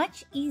it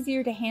much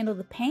easier to handle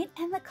the paint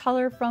and the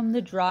color from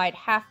the dried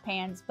half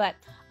pans, but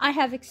I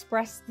have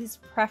expressed this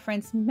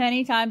preference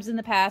many times in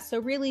the past, so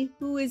really,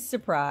 who is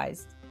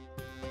surprised?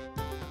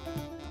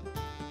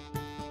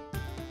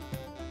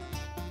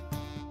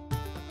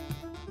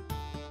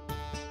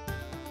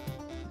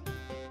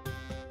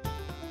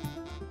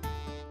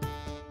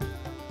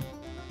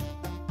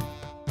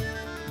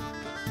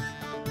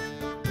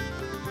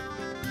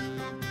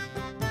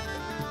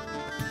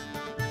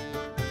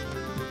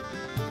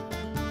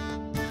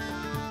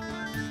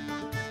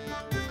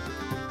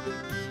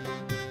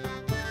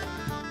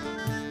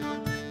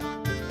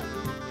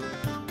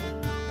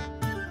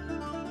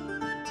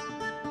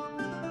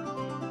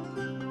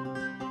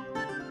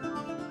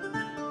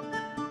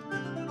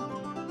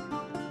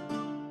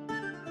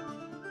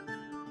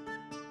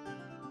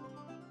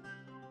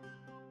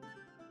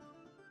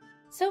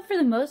 So for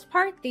the most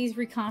part, these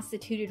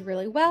reconstituted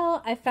really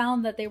well. I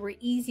found that they were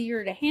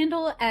easier to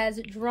handle as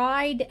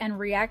dried and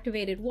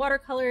reactivated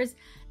watercolors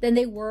than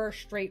they were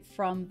straight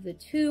from the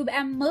tube.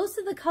 And most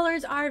of the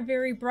colors are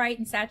very bright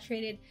and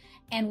saturated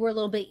and were a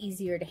little bit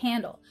easier to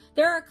handle.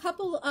 There are a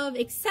couple of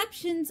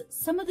exceptions.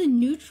 Some of the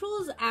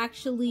neutrals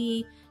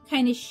actually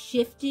kind of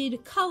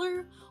shifted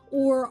color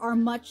or are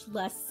much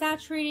less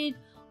saturated.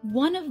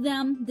 One of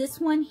them, this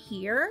one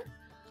here,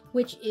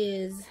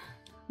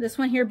 this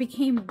one here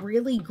became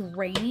really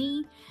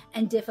grainy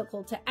and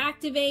difficult to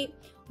activate.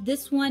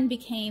 This one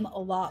became a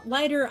lot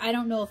lighter. I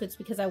don't know if it's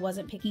because I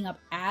wasn't picking up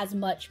as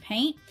much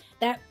paint.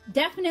 That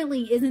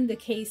definitely isn't the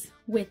case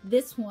with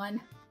this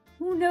one.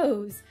 Who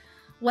knows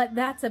what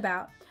that's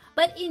about?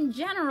 But in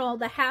general,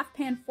 the half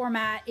pan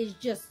format is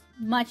just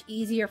much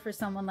easier for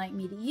someone like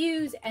me to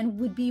use and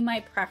would be my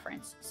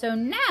preference. So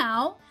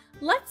now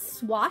let's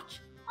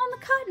swatch on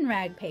the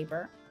Cottonrag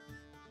paper.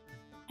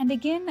 And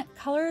again,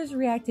 colors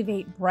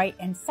reactivate bright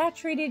and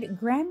saturated.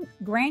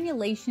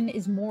 Granulation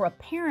is more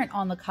apparent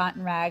on the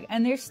Cottonrag,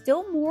 and there's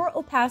still more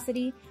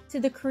opacity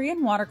to the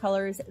Korean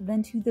watercolors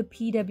than to the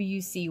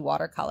PWC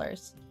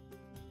watercolors.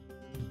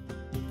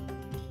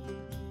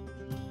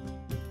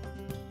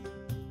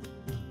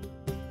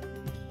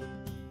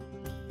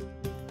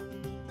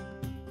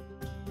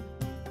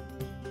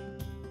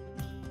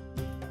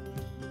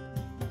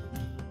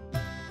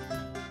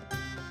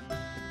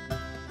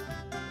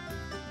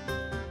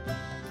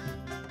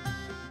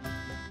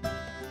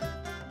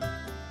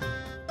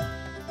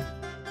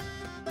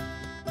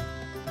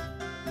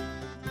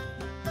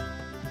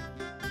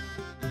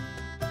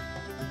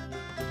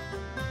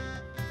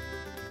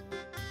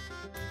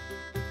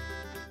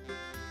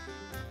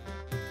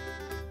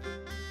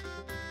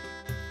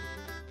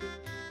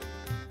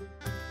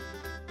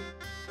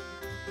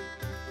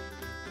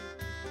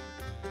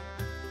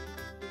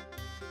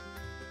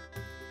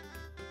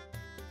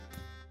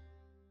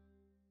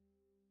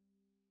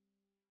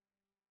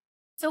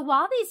 So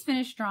while these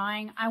finish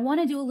drying, I want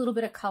to do a little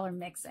bit of color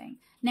mixing.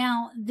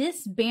 Now,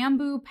 this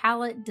bamboo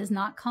palette does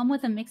not come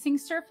with a mixing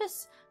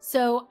surface,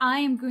 so I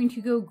am going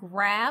to go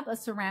grab a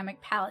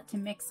ceramic palette to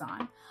mix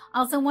on. I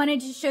also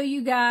wanted to show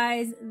you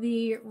guys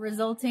the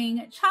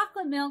resulting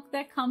chocolate milk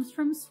that comes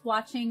from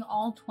swatching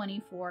all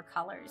 24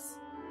 colors.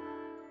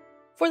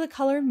 For the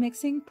color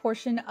mixing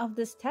portion of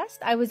this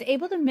test, I was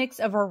able to mix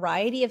a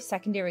variety of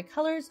secondary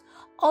colors,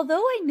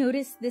 although I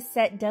noticed this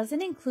set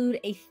doesn't include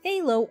a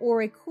phthalo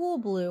or a cool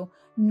blue,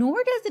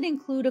 nor does it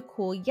include a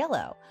cool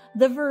yellow.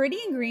 The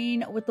Viridian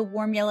green with the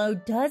warm yellow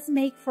does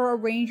make for a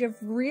range of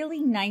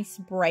really nice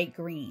bright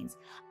greens.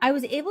 I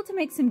was able to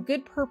make some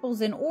good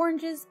purples and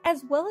oranges,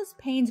 as well as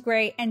Payne's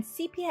gray and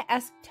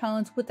sepia-esque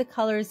tones with the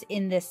colors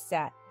in this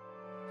set.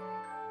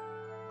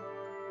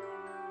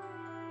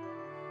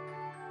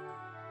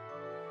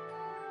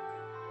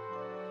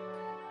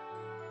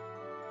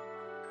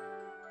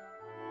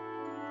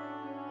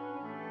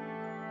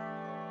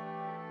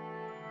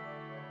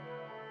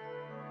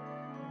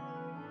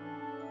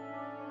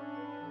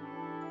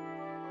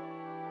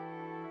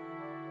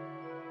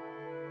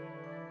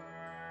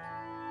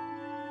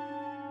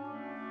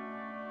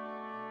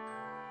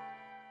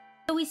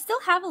 So we still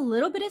have a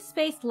little bit of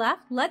space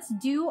left. Let's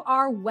do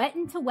our wet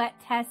into wet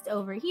test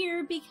over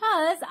here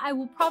because I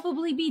will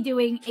probably be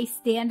doing a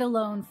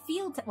standalone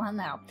field test. Well,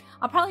 no,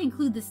 I'll probably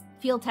include this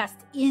field test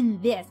in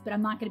this, but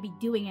I'm not going to be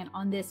doing it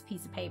on this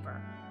piece of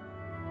paper.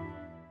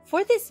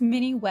 For this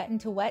mini wet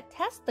into wet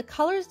test, the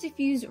colors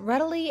diffuse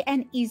readily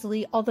and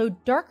easily, although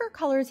darker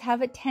colors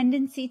have a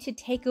tendency to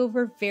take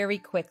over very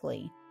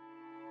quickly.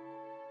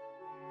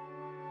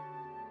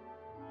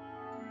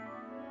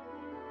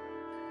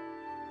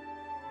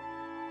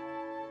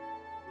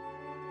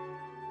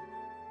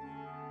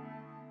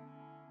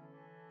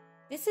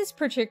 This is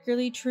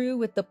particularly true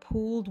with the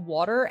pooled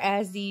water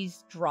as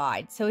these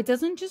dried. So it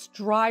doesn't just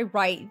dry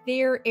right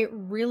there, it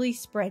really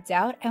spreads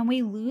out and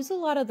we lose a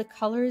lot of the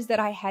colors that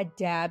I had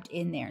dabbed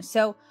in there.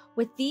 So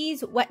with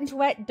these wet into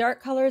wet,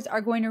 dark colors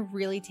are going to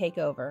really take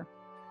over.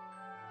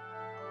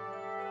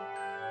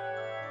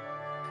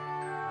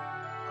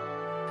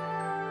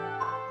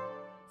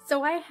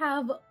 So I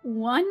have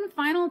one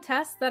final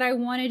test that I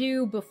want to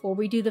do before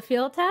we do the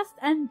field test,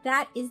 and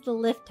that is the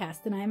lift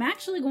test. And I'm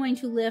actually going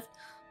to lift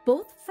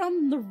both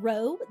from the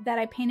row that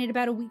I painted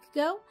about a week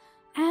ago,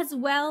 as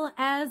well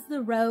as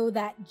the row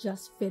that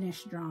just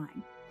finished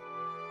drying.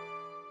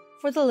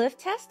 For the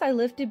lift test, I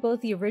lifted both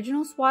the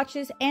original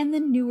swatches and the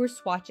newer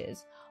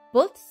swatches.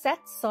 Both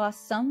sets saw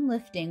some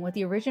lifting. With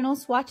the original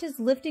swatches,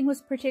 lifting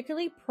was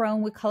particularly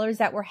prone with colors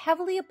that were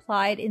heavily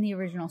applied in the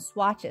original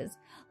swatches.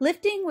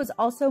 Lifting was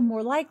also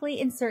more likely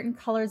in certain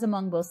colors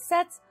among both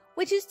sets,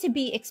 which is to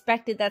be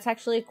expected. That's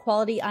actually a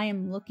quality I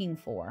am looking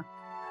for.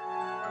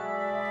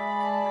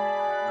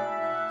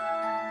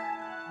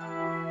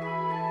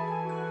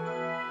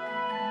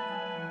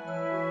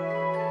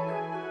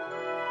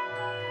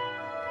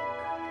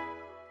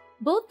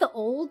 Both the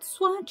old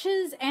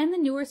swatches and the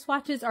newer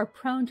swatches are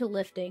prone to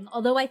lifting,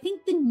 although I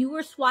think the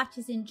newer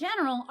swatches in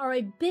general are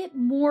a bit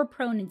more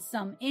prone in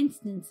some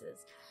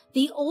instances.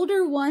 The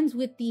older ones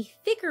with the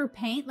thicker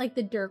paint, like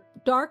the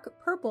dark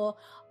purple,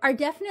 are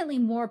definitely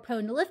more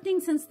prone to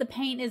lifting since the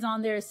paint is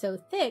on there so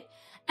thick,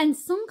 and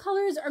some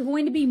colors are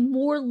going to be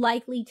more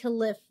likely to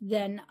lift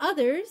than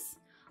others,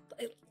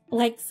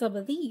 like some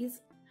of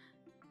these.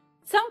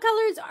 Some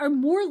colors are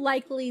more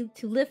likely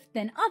to lift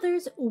than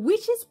others,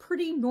 which is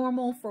pretty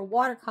normal for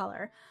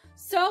watercolor.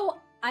 So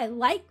I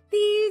like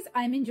these,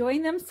 I'm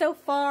enjoying them so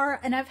far,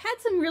 and I've had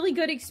some really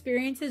good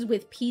experiences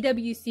with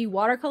PWC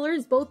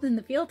watercolors, both in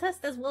the field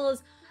test as well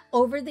as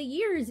over the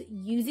years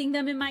using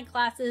them in my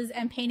classes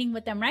and painting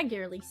with them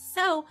regularly.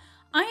 So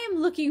I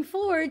am looking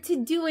forward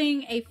to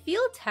doing a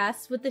field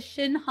test with the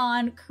Shin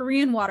Han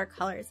Korean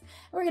watercolors.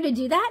 We're going to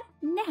do that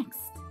next.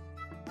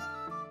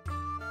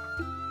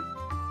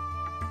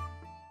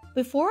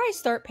 Before I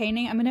start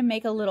painting, I'm going to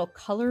make a little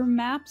color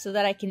map so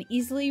that I can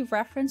easily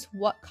reference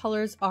what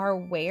colors are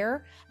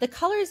where. The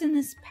colors in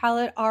this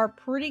palette are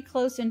pretty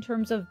close in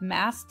terms of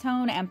mass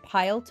tone and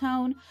pile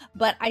tone,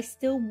 but I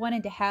still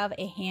wanted to have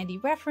a handy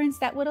reference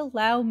that would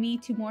allow me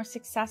to more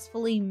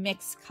successfully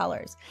mix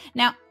colors.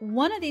 Now,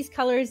 one of these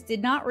colors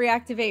did not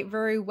reactivate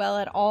very well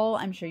at all.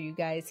 I'm sure you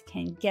guys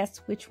can guess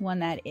which one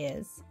that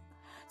is.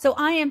 So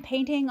I am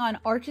painting on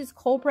Arches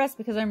Cold Press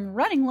because I'm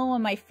running low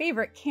on my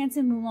favorite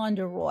Canson Moulin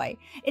de Roy.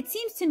 It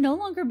seems to no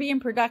longer be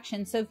in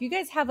production, so if you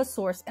guys have a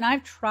source and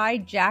I've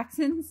tried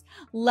Jackson's,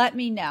 let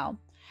me know.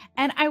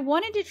 And I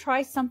wanted to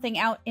try something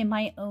out in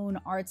my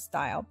own art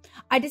style.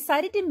 I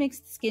decided to mix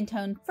the skin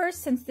tone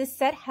first since this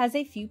set has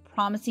a few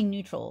promising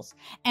neutrals.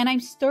 And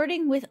I'm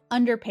starting with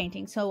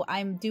underpainting, so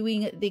I'm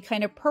doing the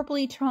kind of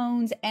purpley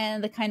tones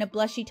and the kind of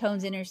blushy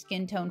tones in her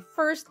skin tone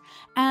first,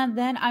 and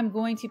then I'm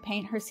going to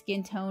paint her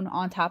skin tone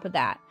on top of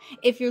that.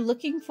 If you're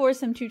looking for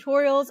some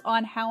tutorials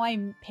on how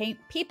I paint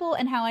people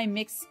and how I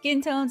mix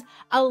skin tones,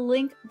 I'll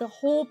link the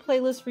whole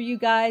playlist for you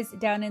guys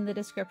down in the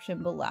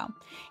description below.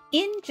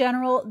 In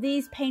general,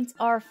 these paints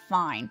are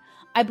fine.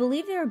 I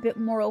believe they're a bit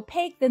more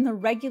opaque than the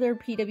regular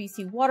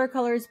PWC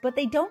watercolors, but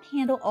they don't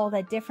handle all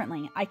that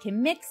differently. I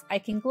can mix, I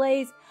can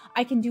glaze,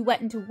 I can do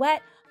wet into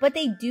wet, but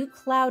they do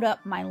cloud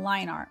up my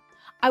line art.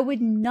 I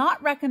would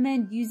not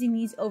recommend using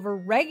these over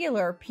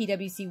regular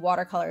PWC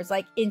watercolors,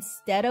 like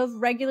instead of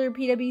regular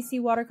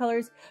PWC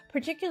watercolors,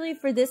 particularly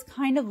for this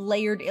kind of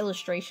layered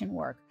illustration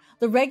work.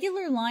 The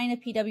regular line of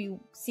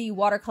PWC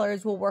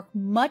watercolors will work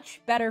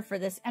much better for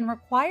this and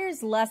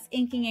requires less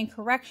inking and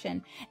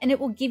correction, and it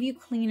will give you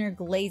cleaner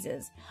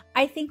glazes.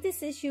 I think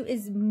this issue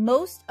is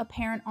most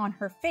apparent on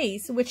her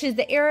face, which is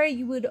the area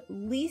you would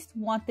least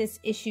want this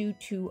issue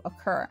to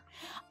occur.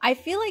 I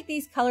feel like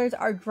these colors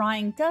are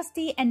drying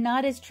dusty and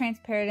not as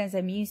transparent as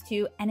I'm used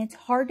to, and it's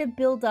hard to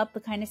build up the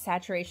kind of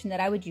saturation that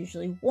I would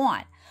usually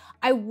want.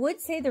 I would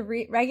say the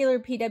regular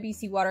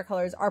PWC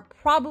watercolors are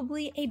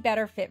probably a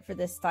better fit for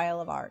this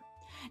style of art.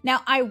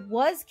 Now, I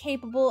was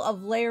capable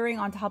of layering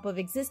on top of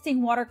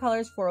existing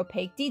watercolors for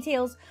opaque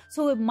details,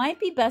 so it might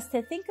be best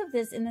to think of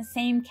this in the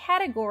same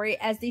category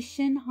as the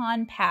Shin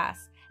Han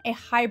Pass, a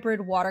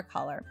hybrid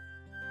watercolor.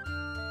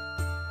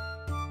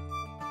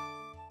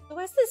 So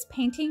as this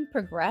painting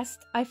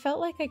progressed, I felt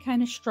like I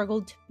kind of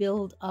struggled to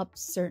build up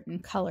certain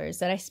colors,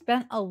 that I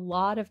spent a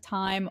lot of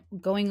time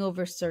going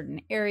over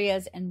certain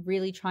areas and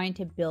really trying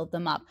to build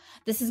them up.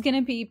 This is going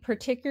to be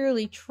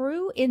particularly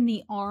true in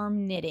the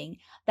arm knitting.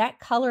 That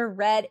color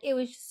red, it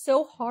was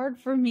so hard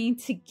for me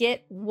to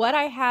get what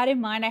I had in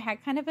mind. I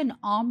had kind of an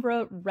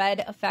ombre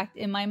red effect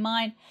in my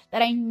mind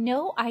that I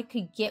know I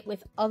could get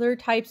with other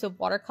types of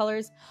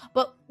watercolors,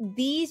 but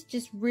these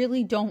just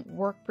really don't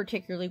work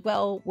particularly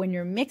well when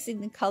you're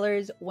mixing the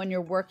colors, when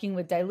you're working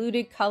with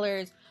diluted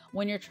colors,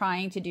 when you're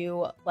trying to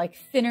do like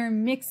thinner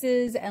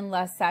mixes and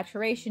less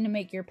saturation to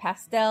make your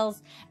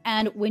pastels,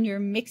 and when you're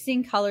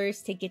mixing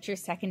colors to get your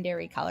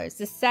secondary colors.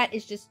 The set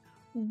is just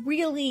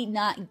really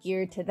not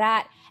geared to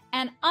that.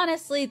 And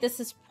honestly, this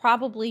is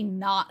probably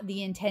not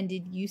the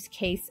intended use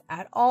case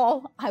at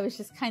all. I was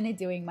just kind of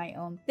doing my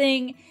own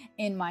thing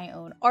in my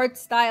own art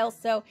style.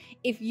 So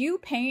if you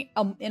paint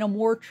in a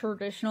more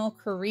traditional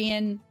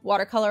Korean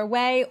watercolor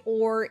way,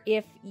 or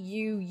if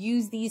you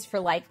use these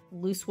for like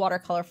loose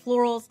watercolor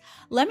florals,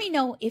 let me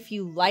know if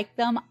you like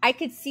them. I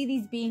could see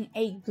these being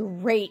a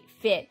great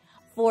fit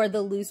for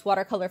the loose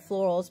watercolor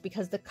florals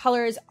because the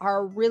colors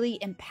are really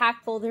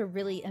impactful, they're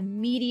really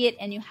immediate,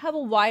 and you have a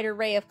wide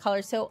array of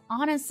colors. So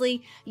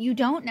honestly, you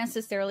don't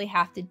necessarily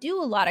have to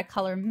do a lot of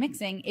color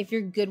mixing if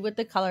you're good with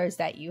the colors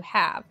that you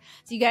have.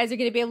 So you guys are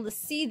going to be able to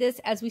see this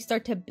as we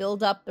start to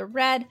build up the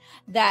red,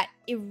 that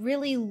it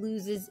really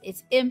loses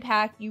its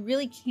impact. You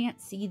really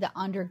can't see the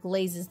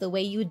underglazes the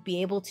way you would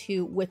be able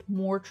to with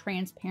more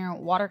transparent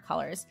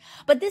watercolors.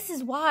 But this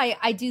is why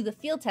I do the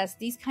field test.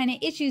 These kind of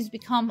issues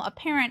become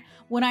apparent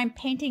when I'm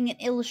painting an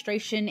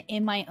illustration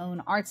in my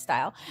own art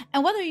style.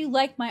 And whether you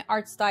like my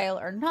art style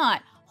or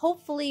not,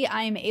 hopefully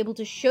I am able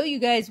to show you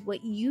guys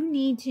what you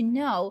need to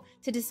know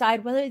to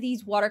decide whether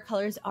these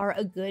watercolors are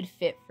a good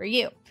fit for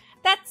you.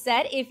 That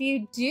said, if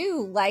you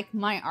do like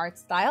my art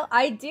style,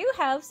 I do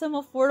have some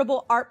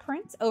affordable art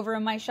prints over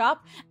in my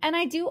shop, and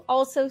I do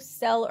also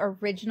sell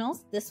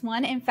originals. This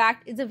one, in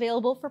fact, is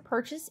available for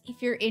purchase.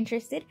 If you're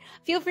interested,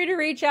 feel free to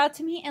reach out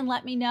to me and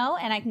let me know,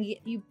 and I can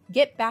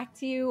get back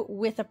to you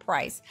with a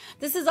price.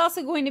 This is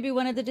also going to be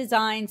one of the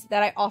designs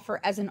that I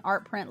offer as an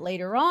art print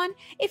later on,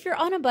 if you're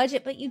on a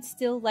budget but you'd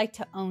still like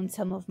to own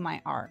some of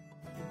my art.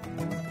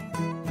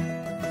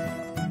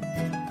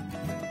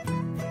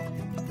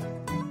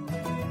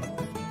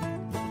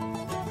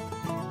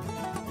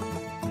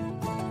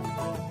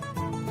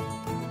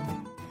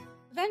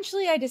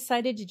 Eventually, I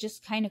decided to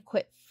just kind of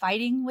quit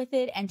fighting with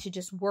it and to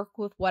just work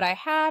with what I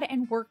had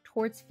and work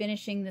towards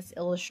finishing this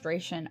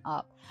illustration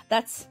up.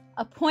 That's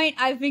a point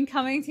I've been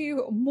coming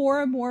to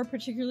more and more,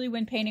 particularly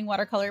when painting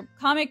watercolor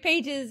comic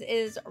pages,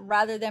 is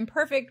rather than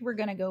perfect, we're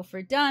going to go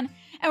for done.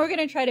 And we're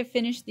going to try to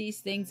finish these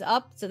things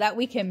up so that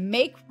we can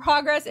make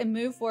progress and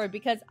move forward,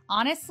 because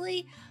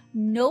honestly,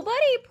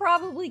 nobody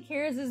probably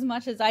cares as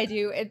much as I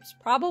do. It's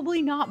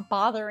probably not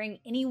bothering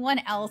anyone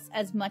else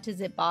as much as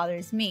it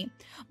bothers me.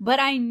 But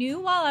I knew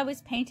while I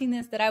was painting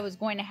this that I was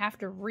going to have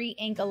to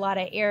re-ink a lot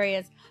of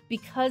areas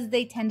because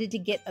they tended to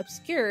get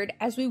obscured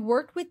as we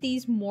worked with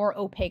these more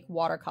opaque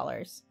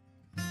watercolors.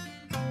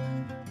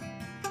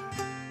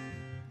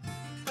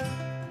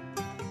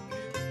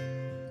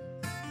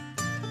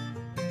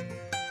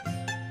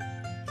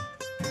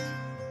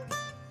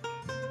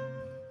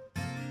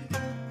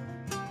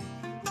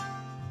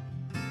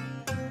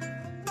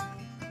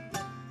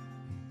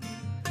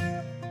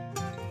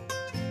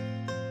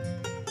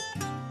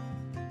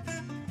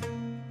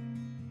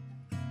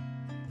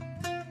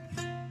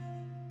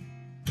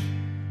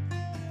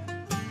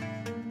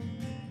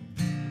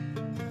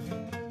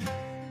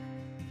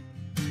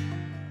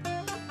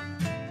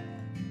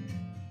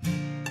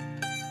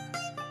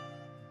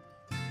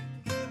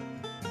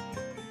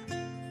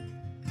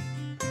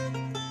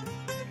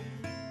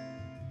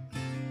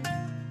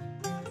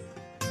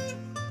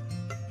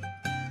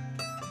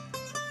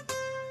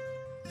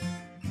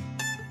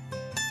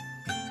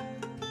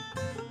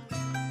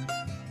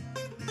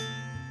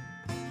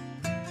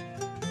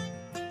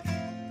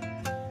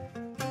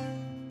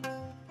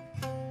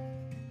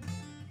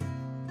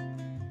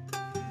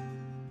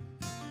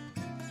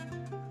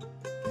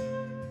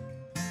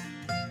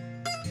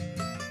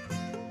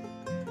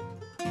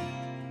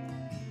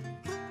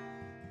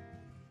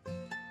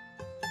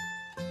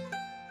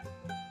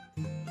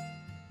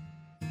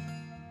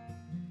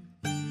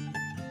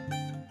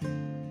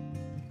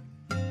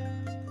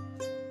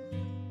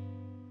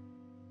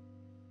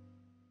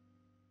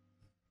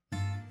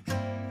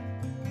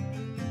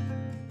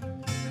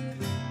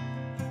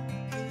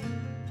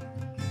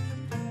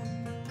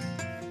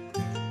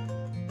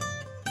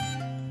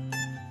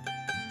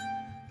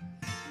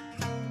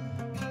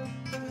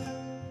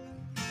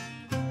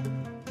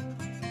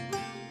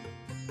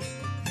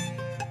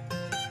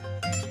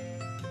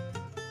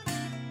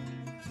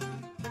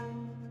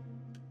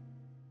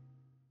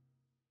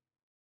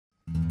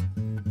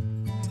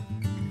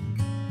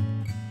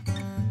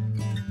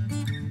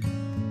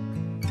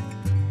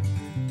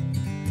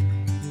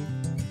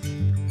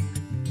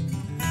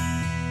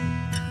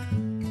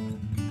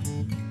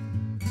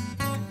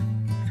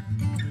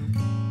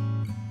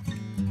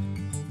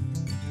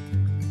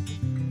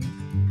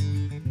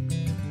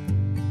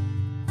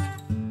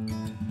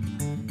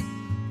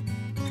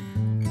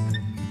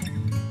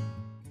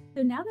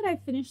 So now that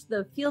I've finished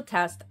the field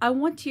test, I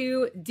want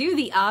to do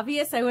the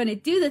obvious. I want to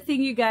do the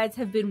thing you guys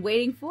have been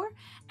waiting for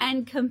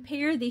and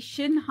compare the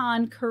Shin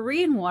Han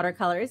Korean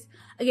watercolors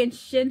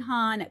against Shin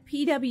Han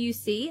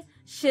PWC,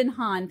 Shin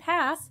Han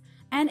Pass,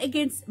 and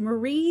against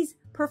Marie's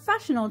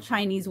professional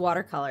Chinese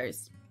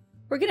watercolors.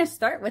 We're going to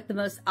start with the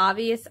most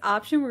obvious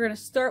option. We're going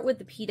to start with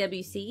the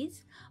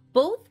PWCs.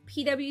 Both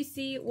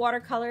PWC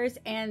watercolors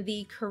and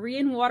the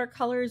Korean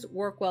watercolors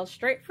work well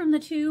straight from the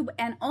tube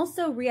and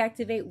also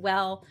reactivate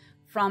well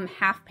from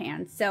half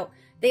pan. So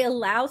they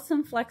allow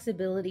some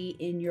flexibility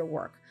in your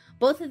work.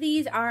 Both of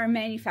these are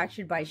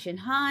manufactured by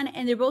ShinHan,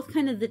 and they're both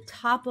kind of the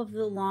top of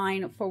the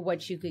line for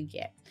what you could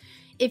get.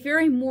 If you're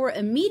a more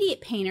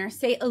immediate painter,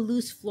 say a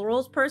loose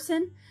florals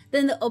person,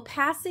 then the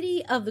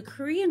opacity of the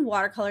Korean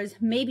watercolors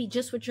may be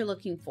just what you're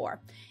looking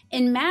for.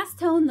 In mass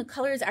tone, the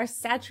colors are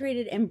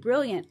saturated and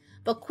brilliant,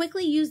 but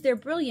quickly use their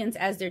brilliance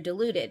as they're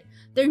diluted.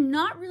 They're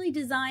not really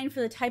designed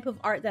for the type of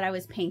art that I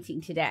was painting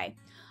today.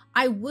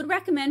 I would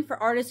recommend for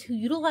artists who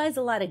utilize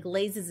a lot of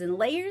glazes and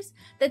layers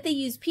that they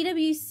use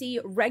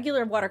PWC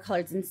regular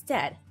watercolors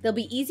instead. They'll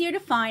be easier to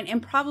find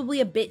and probably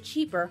a bit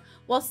cheaper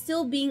while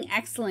still being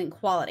excellent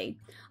quality.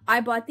 I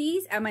bought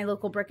these at my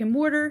local brick and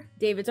mortar,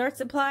 David's Art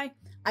Supply.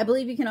 I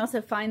believe you can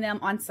also find them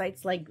on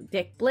sites like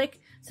Blick,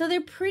 so they're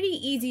pretty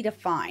easy to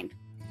find.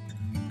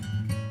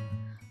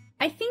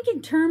 I think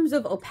in terms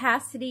of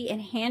opacity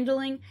and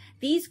handling,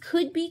 these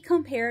could be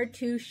compared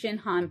to Shin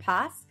Han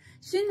Pass.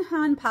 Shin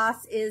Han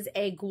Pass is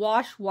a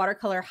gouache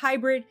watercolor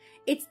hybrid.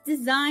 It's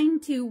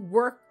designed to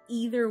work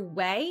either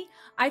way.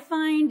 I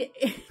find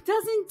it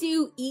doesn't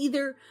do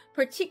either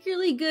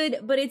particularly good,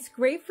 but it's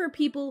great for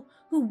people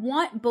who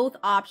want both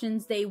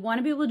options. They want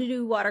to be able to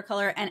do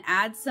watercolor and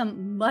add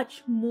some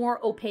much more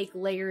opaque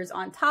layers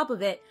on top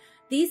of it.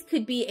 These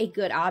could be a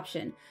good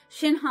option.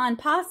 Shin Han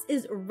Pass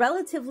is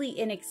relatively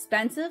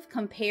inexpensive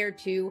compared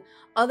to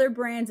other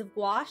brands of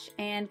gouache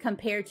and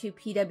compared to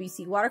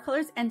PWC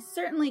watercolors, and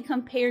certainly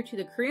compared to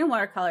the Korean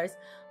watercolors,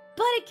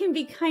 but it can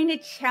be kind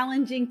of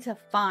challenging to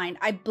find.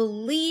 I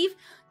believe,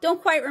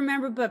 don't quite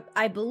remember, but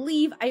I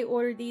believe I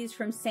ordered these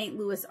from St.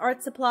 Louis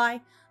Art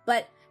Supply,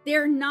 but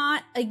they're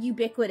not a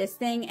ubiquitous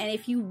thing, and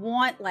if you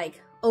want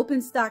like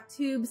open stock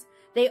tubes,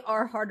 they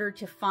are harder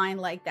to find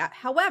like that.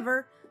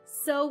 However,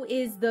 so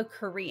is the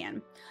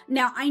Korean.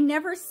 Now, I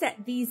never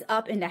set these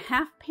up into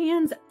half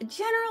pans.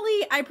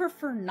 Generally, I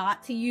prefer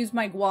not to use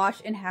my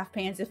gouache in half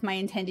pans if my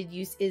intended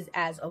use is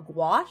as a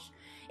gouache.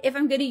 If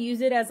I'm going to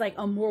use it as like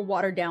a more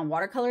watered down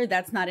watercolor,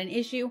 that's not an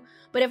issue.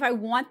 But if I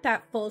want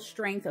that full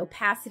strength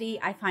opacity,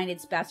 I find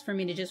it's best for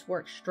me to just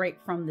work straight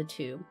from the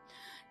tube.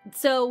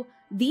 So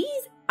these,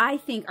 I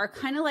think, are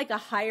kind of like a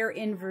higher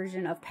end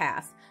version of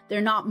Pass.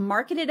 They're not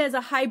marketed as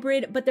a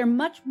hybrid, but they're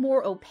much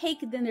more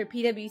opaque than their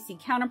PWC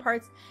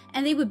counterparts,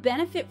 and they would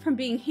benefit from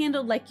being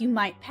handled like you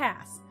might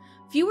Pass.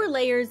 Fewer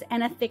layers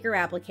and a thicker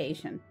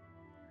application.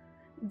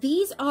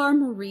 These are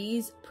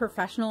Marie's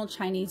professional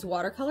Chinese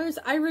watercolors.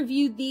 I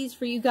reviewed these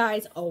for you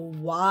guys a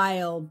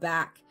while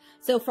back.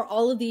 So for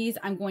all of these,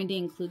 I'm going to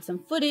include some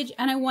footage,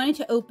 and I wanted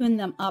to open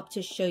them up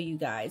to show you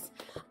guys.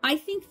 I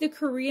think the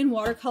Korean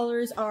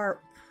watercolors are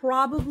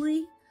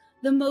probably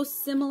the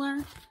most similar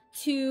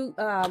to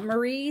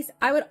Marie's.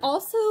 I would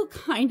also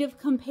kind of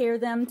compare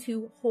them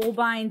to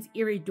Holbein's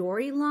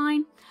Iridori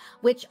line,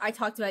 which I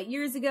talked about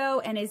years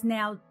ago and is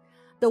now,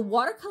 the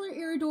watercolor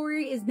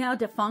Iridori is now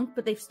defunct,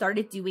 but they've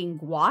started doing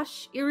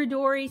gouache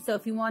Iridori. So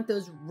if you want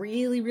those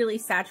really, really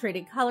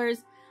saturated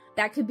colors,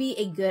 that could be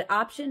a good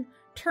option.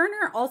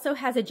 Turner also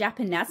has a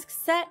Japanesque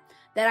set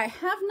that I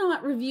have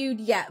not reviewed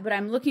yet, but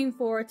I'm looking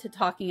forward to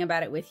talking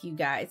about it with you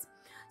guys.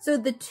 So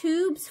the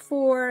tubes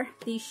for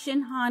the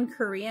ShinHan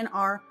Korean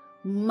are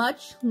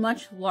much,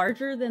 much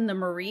larger than the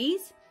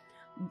Marie's,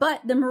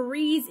 but the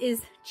Marie's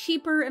is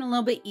cheaper and a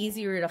little bit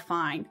easier to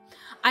find.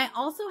 I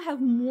also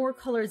have more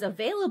colors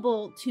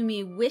available to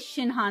me with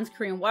ShinHan's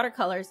Korean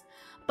watercolors,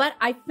 but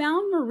I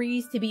found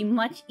Marie's to be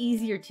much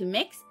easier to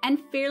mix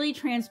and fairly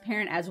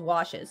transparent as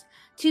washes.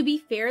 To be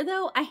fair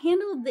though, I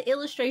handled the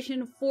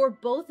illustration for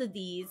both of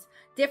these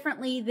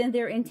differently than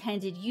their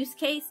intended use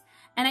case,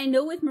 and I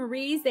know with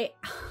Marie's, they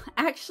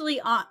actually,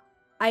 I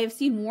have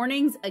seen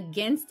warnings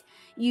against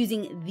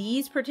using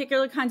these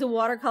particular kinds of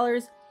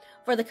watercolors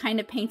for the kind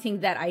of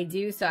painting that I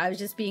do, so I was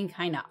just being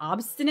kind of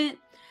obstinate.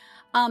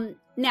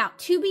 Now,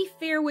 to be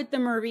fair with the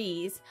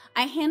Marie's,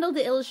 I handled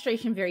the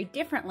illustration very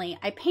differently.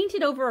 I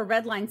painted over a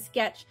red line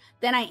sketch,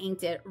 then I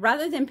inked it,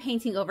 rather than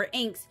painting over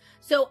inks,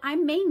 so I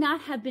may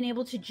not have been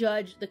able to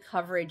judge the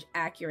coverage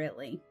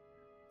accurately.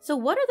 So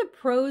what are the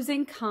pros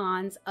and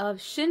cons of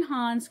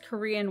ShinHan's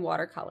Korean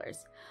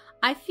watercolors?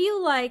 I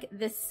feel like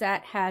this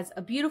set has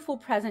a beautiful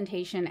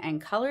presentation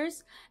and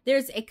colors.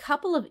 There's a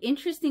couple of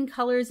interesting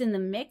colors in the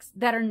mix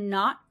that are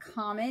not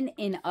common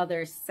in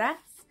other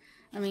sets.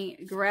 Let me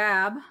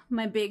grab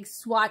my big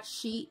swatch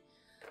sheet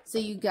so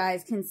you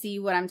guys can see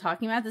what I'm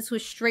talking about. This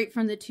was straight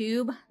from the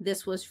tube.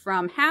 This was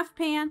from half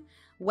pan,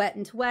 wet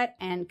into wet,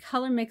 and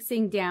color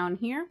mixing down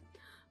here.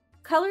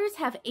 Colors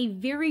have a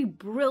very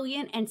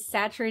brilliant and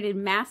saturated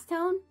mass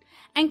tone,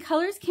 and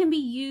colors can be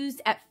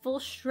used at full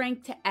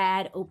strength to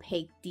add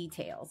opaque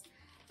details.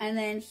 And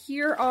then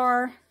here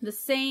are the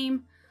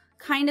same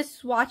kind of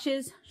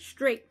swatches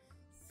straight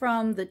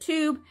from the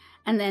tube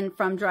and then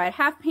from dried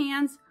half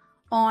pans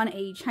on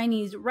a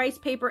Chinese rice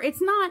paper.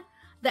 It's not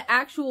the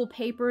actual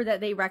paper that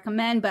they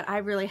recommend, but I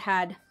really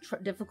had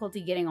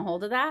difficulty getting a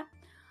hold of that.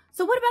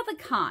 So what about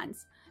the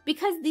cons?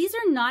 Because these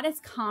are not as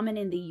common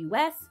in the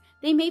US,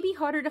 they may be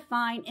harder to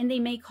find and they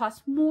may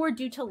cost more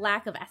due to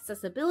lack of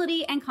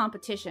accessibility and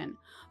competition.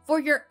 For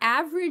your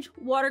average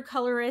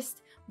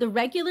watercolorist, the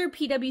regular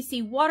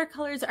PWC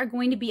watercolors are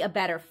going to be a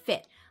better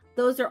fit.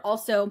 Those are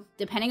also,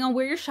 depending on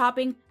where you're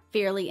shopping,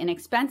 fairly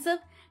inexpensive.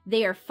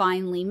 They are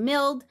finely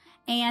milled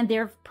and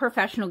they're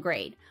professional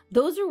grade.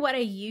 Those are what I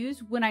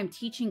use when I'm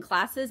teaching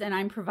classes and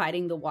I'm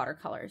providing the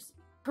watercolors.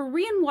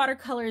 Korean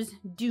watercolors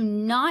do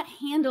not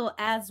handle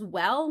as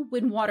well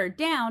when watered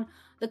down.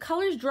 The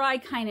colors dry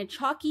kind of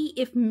chalky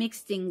if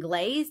mixed in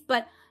glaze,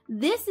 but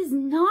this is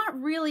not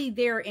really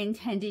their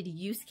intended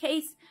use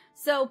case.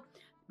 So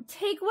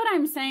take what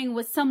I'm saying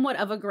with somewhat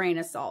of a grain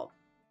of salt.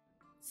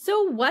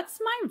 So what's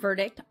my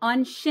verdict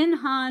on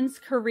ShinHan's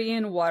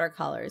Korean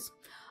watercolors?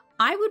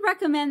 I would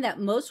recommend that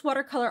most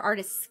watercolor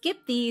artists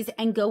skip these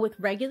and go with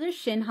regular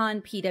Shin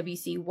Han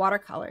PWC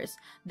watercolors.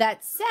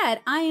 That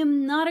said, I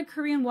am not a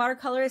Korean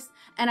watercolorist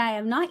and I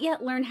have not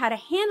yet learned how to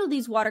handle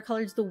these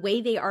watercolors the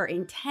way they are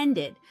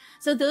intended.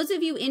 So those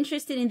of you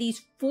interested in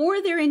these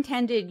for their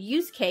intended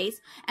use case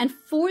and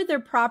for their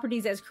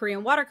properties as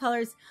Korean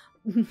watercolors,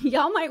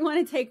 y'all might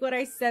want to take what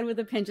I said with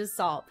a pinch of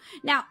salt.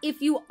 Now,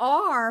 if you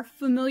are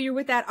familiar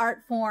with that art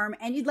form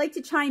and you'd like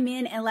to chime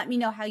in and let me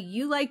know how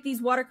you like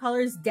these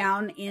watercolors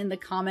down in the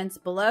comments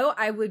below,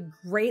 I would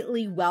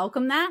greatly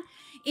welcome that.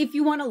 If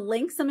you want to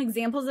link some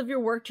examples of your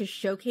work to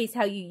showcase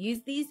how you use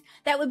these,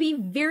 that would be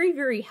very,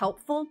 very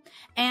helpful.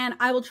 And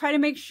I will try to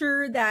make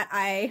sure that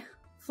I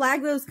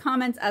flag those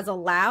comments as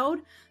allowed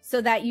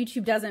so that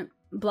YouTube doesn't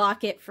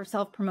block it for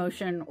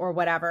self-promotion or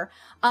whatever.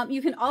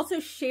 You can also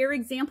share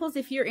examples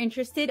if you're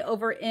interested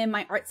over in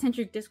my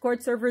art-centric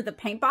Discord server, the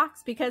Paint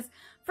Box, because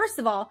first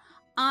of all,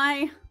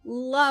 I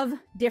love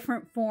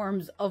different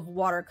forms of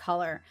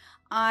watercolor.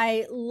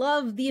 I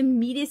love the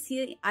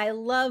immediacy. I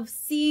love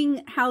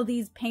seeing how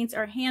these paints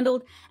are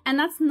handled. And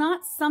that's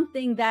not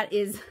something that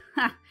is,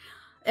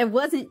 it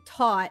wasn't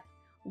taught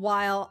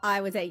while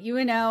I was at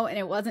UNO, and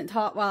it wasn't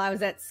taught while I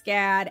was at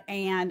SCAD,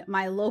 and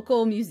my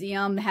local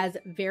museum has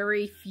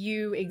very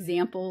few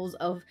examples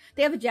of,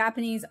 they have a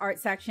Japanese art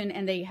section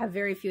and they have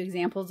very few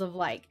examples of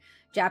like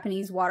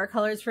Japanese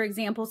watercolors, for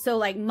example. So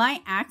like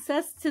my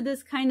access to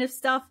this kind of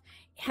stuff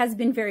has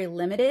been very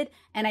limited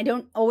and I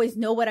don't always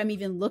know what I'm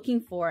even looking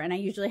for, and I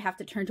usually have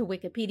to turn to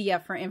Wikipedia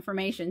for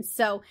information.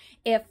 So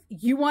if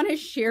you want to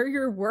share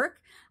your work,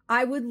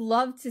 I would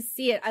love to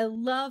see it. I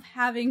love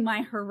having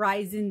my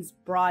horizons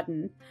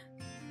broaden.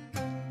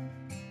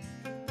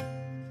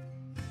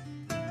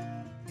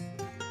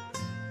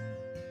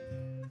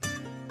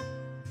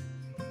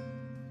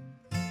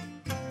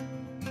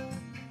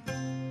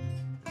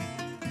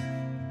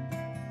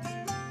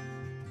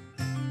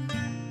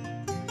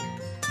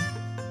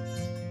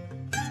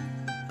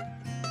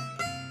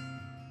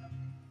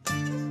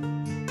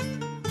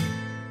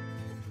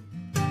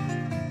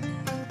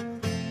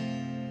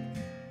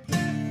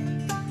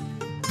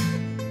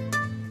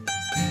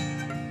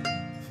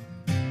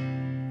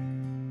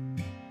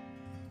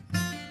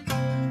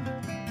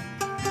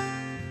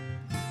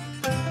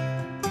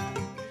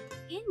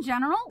 In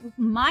general,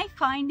 my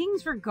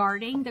findings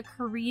regarding the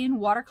Korean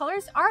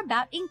watercolors are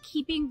about in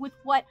keeping with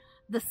what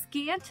the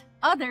scant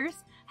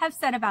others have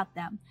said about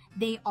them.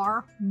 They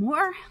are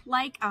more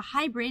like a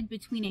hybrid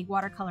between a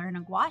watercolor and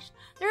a gouache.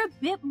 They're a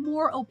bit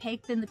more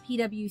opaque than the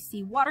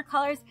PWC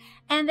watercolors,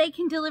 and they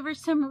can deliver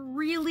some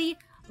really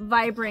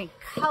vibrant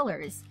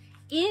colors.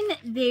 In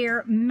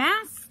their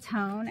mass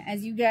tone,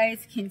 as you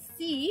guys can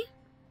see,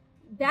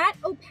 that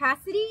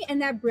opacity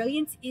and that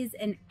brilliance is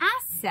an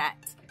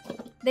asset.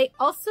 They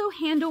also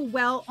handle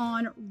well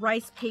on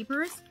rice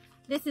papers.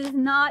 This is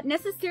not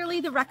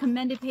necessarily the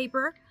recommended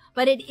paper,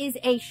 but it is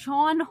a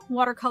Xuan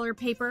watercolor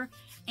paper,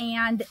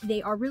 and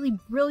they are really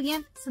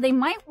brilliant, so they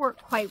might work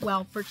quite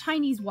well for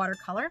Chinese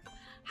watercolor.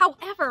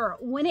 However,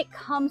 when it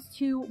comes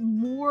to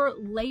more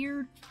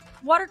layered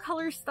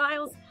watercolor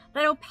styles,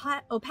 that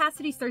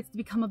opacity starts to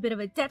become a bit of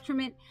a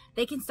detriment.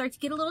 They can start to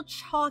get a little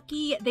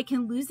chalky. They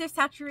can lose their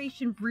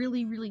saturation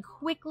really, really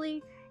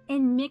quickly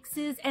in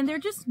mixes, and they're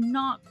just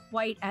not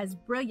quite as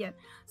brilliant.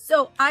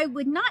 So I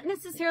would not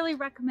necessarily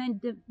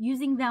recommend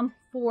using them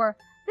for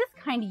this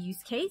kind of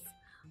use case.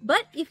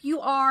 But if you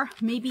are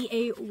maybe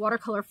a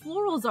watercolor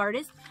florals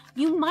artist,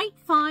 you might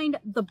find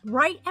the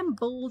bright and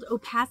bold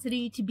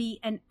opacity to be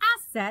an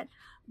asset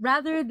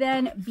rather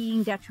than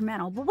being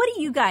detrimental. But what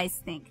do you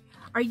guys think?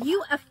 Are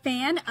you a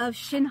fan of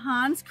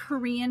ShinHan's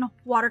Korean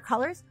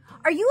watercolors?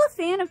 Are you a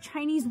fan of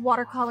Chinese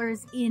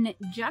watercolors in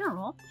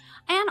general?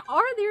 And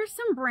are there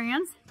some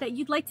brands that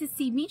you'd like to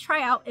see me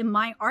try out in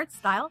my art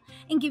style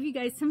and give you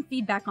guys some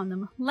feedback on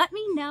them? Let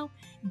me know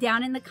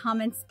down in the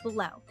comments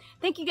below.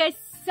 Thank you guys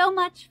so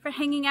much for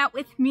hanging out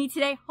with me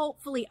today.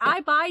 Hopefully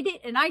I buyed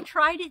it and I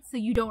tried it so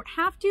you don't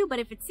have to, but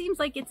if it seems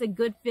like it's a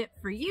good fit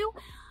for you,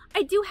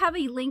 I do have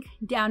a link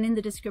down in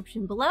the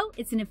description below.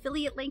 It's an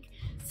affiliate link,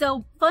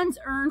 so funds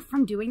earned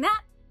from doing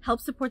that help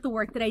support the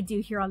work that I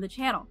do here on the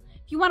channel.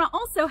 If you want to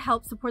also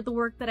help support the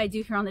work that I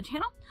do here on the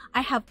channel,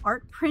 I have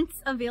art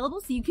prints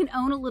available so you can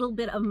own a little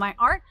bit of my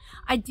art.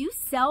 I do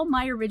sell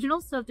my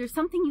originals, so if there's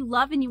something you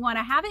love and you want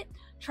to have it,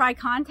 try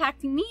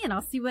contacting me and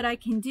I'll see what I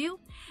can do.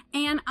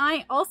 And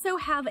I also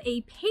have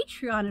a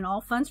Patreon, and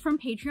all funds from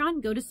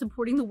Patreon go to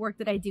supporting the work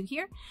that I do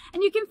here.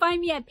 And you can find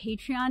me at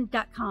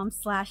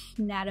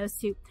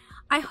patreon.com/natosoup.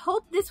 I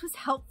hope this was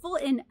helpful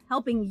in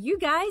helping you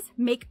guys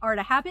make art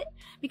a habit,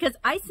 because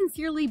I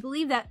sincerely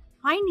believe that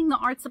finding the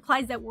art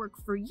supplies that work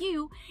for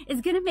you is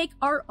going to make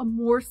art a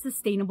more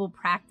sustainable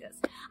practice.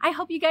 I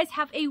hope you guys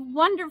have a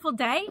wonderful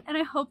day, and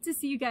I hope to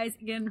see you guys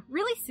again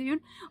really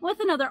soon with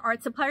another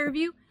art supply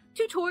review,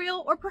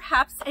 tutorial, or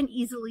perhaps an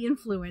easily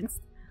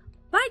influenced.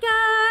 Bye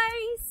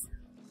guys!